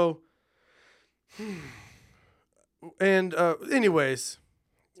 So, and anyways,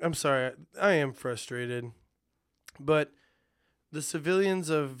 I'm sorry, I am frustrated, but the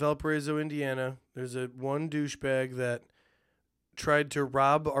civilians of Valparaiso, Indiana, there's one douchebag that tried to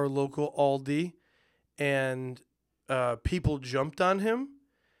rob our local Aldi, and people jumped on him.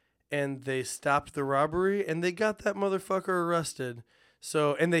 And they stopped the robbery, and they got that motherfucker arrested.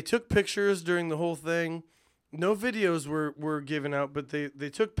 So, and they took pictures during the whole thing. No videos were given out, but they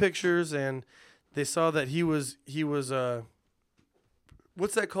took pictures, and they saw that he was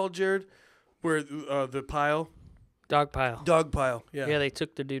what's that called, Jarrod? Where the pile? Dog pile. Dog pile. Yeah. Yeah, they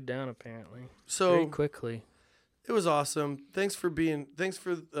took the dude down apparently. So very quickly. It was awesome. Thanks for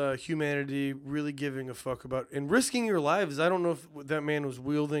humanity really giving a fuck about and risking your lives. I don't know if that man was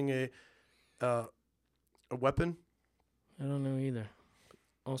wielding a weapon. I don't know either.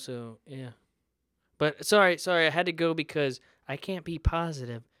 Also, yeah. But sorry, I had to go because I can't be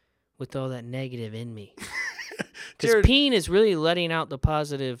positive with all that negative in me. Because peeing is really letting out the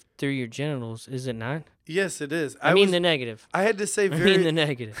positive through your genitals, is it not? Yes, it is. I mean the negative. I had to say I mean the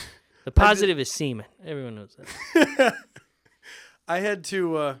negative. The positive is semen. Everyone knows that. I had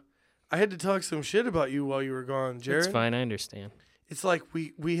to talk some shit about you while you were gone, Jarrod. It's fine. I understand. It's like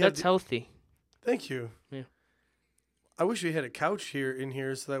we had. That's healthy. Thank you. Yeah. I wish we had a couch in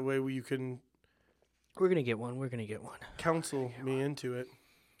here so that way you can. We're gonna get one. Counsel me into it.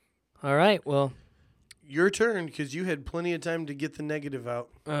 All right. Well. Your turn, because you had plenty of time to get the negative out.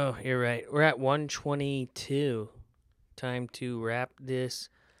 Oh, you're right. We're at 1:22. Time to wrap this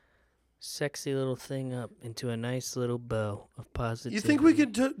sexy little thing up into a nice little bow of positivity. You think we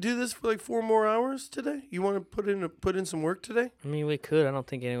could do this for like 4 more hours today? You want to put in some work today? I mean, we could. I don't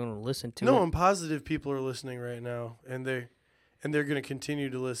think anyone will listen to it. No, I'm positive people are listening right now, and they're going to continue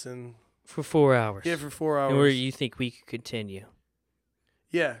to listen for 4 hours. Yeah, for 4 hours. And where you think we could continue?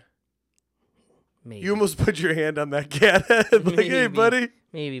 Yeah. Maybe. You almost put your hand on that cat head. Like, hey, buddy.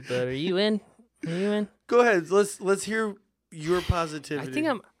 Maybe, bud. Are you in? Go ahead. Let's hear your positivity. I think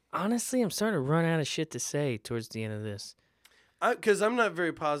I'm starting to run out of shit to say towards the end of this. Because I'm not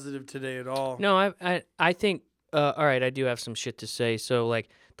very positive today at all. No, I think, all right, I do have some shit to say. So, like,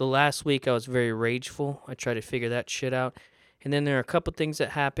 the last week I was very rageful. I tried to figure that shit out. And then there are a couple things that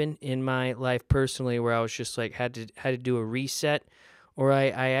happened in my life personally where I was just like, had to do a reset. Or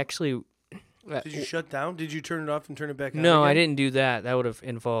I actually... Did you shut down? Did you turn it off and turn it back on? No, again? I didn't do that. That would have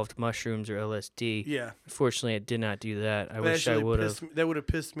involved mushrooms or LSD. Yeah. Unfortunately, I did not do that. I wish I would have. That would have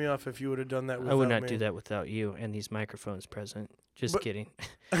pissed me off if you would have done that without me. I would not do that without you and these microphones present. Just kidding.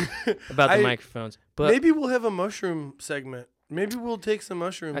 About the microphones. But maybe we'll have a mushroom segment. Maybe we'll take some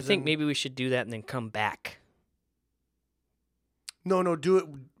mushrooms. I think maybe we should do that and then come back. No, do it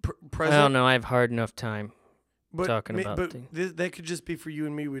present. I don't know. I have hard enough time. Talking about things. That could just be for you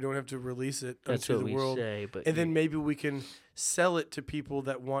and me. We don't have to release it That's to what the we world. Say, but and then maybe we can sell it to people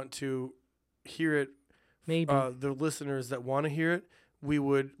that want to hear it. Maybe the listeners that want to hear it,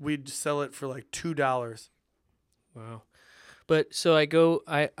 we'd sell it for like $2. Wow. But so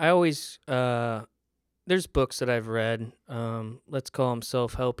I always there's books that I've read. Let's call them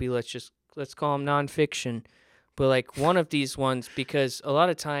self-helpy. Let's call them nonfiction. But like one of these ones, because a lot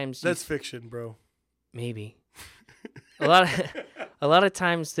of times that's fiction, bro. Maybe. A lot of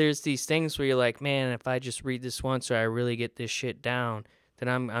times there's these things where you're like, man, if I just read this once or I really get this shit down, then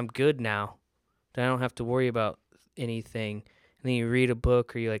I'm good now. Then I don't have to worry about anything. And then you read a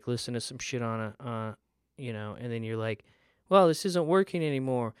book or you like listen to some shit on and then you're like, well, this isn't working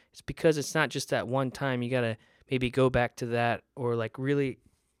anymore. It's because it's not just that one time. You gotta maybe go back to that or like really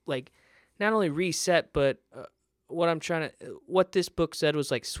like not only reset but what this book said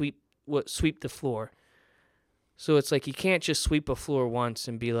was like sweep the floor. So it's like you can't just sweep a floor once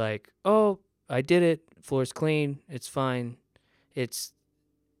and be like, oh, I did it. Floor's clean. It's fine.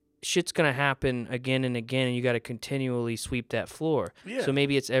 Shit's going to happen again and again, and you got to continually sweep that floor. Yeah. So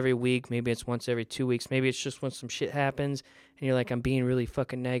maybe it's every week. Maybe it's once every 2 weeks. Maybe it's just when some shit happens, and you're like, I'm being really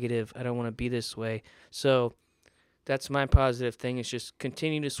fucking negative. I don't want to be this way. So that's my positive thing is just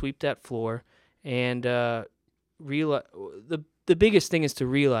continue to sweep that floor. And the biggest thing is to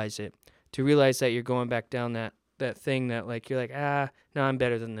realize it. To realize that you're going back down that thing that, like, you're like, no, I'm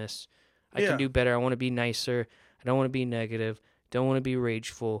better than this. I can do better. I want to be nicer. I don't want to be negative. Don't want to be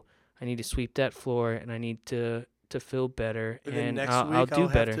rageful. I need to sweep that floor, and I need to feel better. And next week I'll do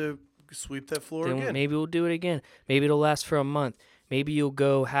better. Have to sweep that floor again. Maybe we'll do it again. Maybe it'll last for a month. Maybe you'll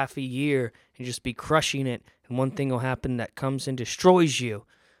go half a year and just be crushing it, and one thing will happen that comes and destroys you.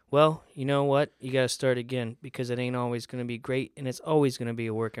 Well, you know what? You got to start again because it ain't always going to be great, and it's always going to be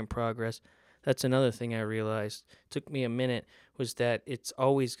a work in progress. That's another thing I realized. Took me a minute was that it's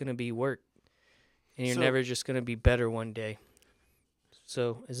always going to be work, and you're never just going to be better one day.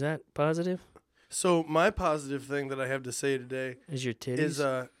 So is that positive? So my positive thing that I have to say today is your titties. Is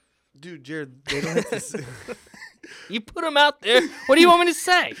dude, Jarrod, they don't have to say. You put them out there. What do you want me to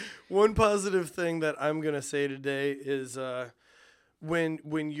say? One positive thing that I'm gonna say today is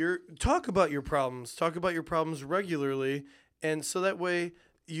when you're talk about your problems regularly, and so that way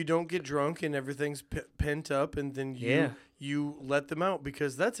you don't get drunk and everything's pent up, and then you let them out,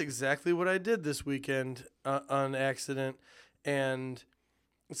 because that's exactly what I did this weekend on accident, and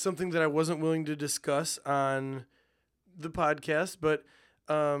it's something that I wasn't willing to discuss on the podcast, but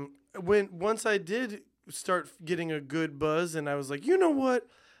once I did start getting a good buzz, and I was like, you know what,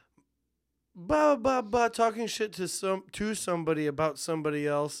 talking shit to somebody about somebody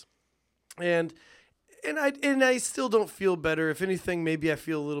else, and I still don't feel better. If anything, maybe I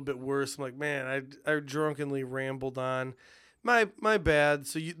feel a little bit worse. I'm like, man, I drunkenly rambled on. My bad.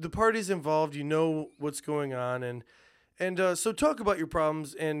 So the party's involved. You know what's going on, and so talk about your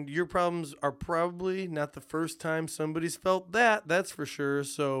problems, and your problems are probably not the first time somebody's felt that. That's for sure.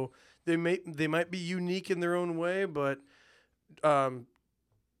 So they might be unique in their own way, but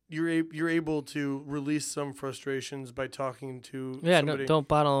you're able to release some frustrations by talking to somebody. Don't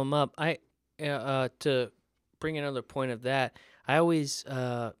bottle them up. To bring another point of that, I always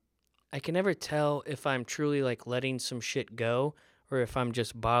I can never tell if I'm truly like letting some shit go, or if I'm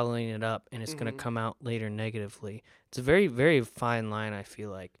just bottling it up and it's going to come out later negatively. It's a very, very fine line, I feel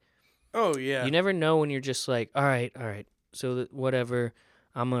like. Oh, yeah. You never know when you're just like, all right. So whatever,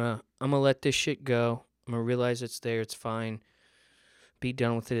 I'm gonna let this shit go. I'm going to realize it's there. It's fine. Be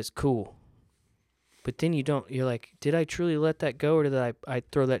done with it. It's cool. But then you're like, did I truly let that go, or did I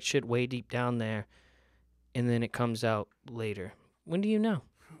throw that shit way deep down there and then it comes out later? When do you know?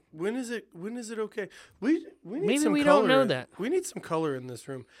 When is it okay? We need Maybe some we color. Don't know that. We need some color in this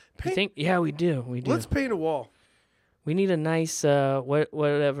room. Yeah, we do. Let's paint a wall. We need a nice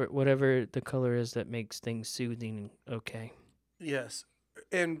whatever the color is that makes things soothing and okay. Yes.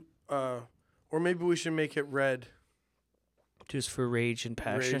 And or maybe we should make it red. Just for rage and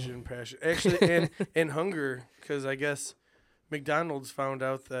passion. Rage and passion. Actually, and hunger, because I guess McDonald's found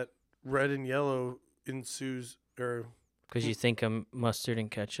out that red and yellow ensues, or... Because you think I'm mustard and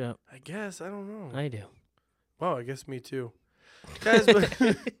ketchup? I guess. I don't know. I do. Wow, I guess me too. Guys,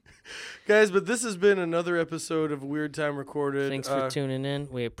 but this has been another episode of Weird Time Recorded. Thanks for tuning in.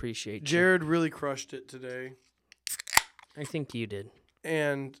 We appreciate you. Jarrod really crushed it today. I think you did.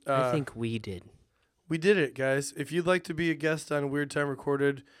 And I think we did. We did it, guys. If you'd like to be a guest on Weird Time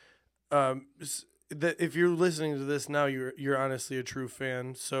Recorded, if you're listening to this now, you're honestly a true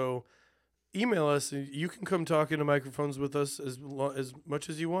fan. So email us, and you can come talk into microphones with us as much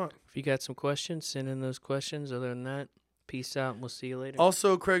as you want. If you got some questions, send in those questions. Other than that, peace out, and we'll see you later.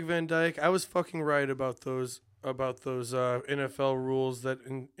 Also, Craig Van Dyke, I was fucking right about those NFL rules that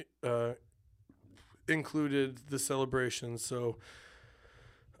included the celebrations. So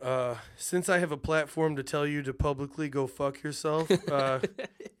since I have a platform to tell you to publicly go fuck yourself,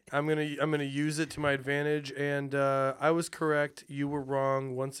 I'm gonna use it to my advantage. And I was correct. You were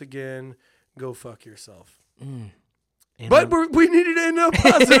wrong once again. Go fuck yourself. But we needed to end on a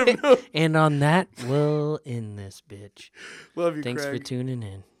positive note. And on that, we'll end this bitch. Love you, Thanks Craig. for tuning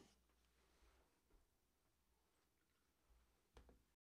in.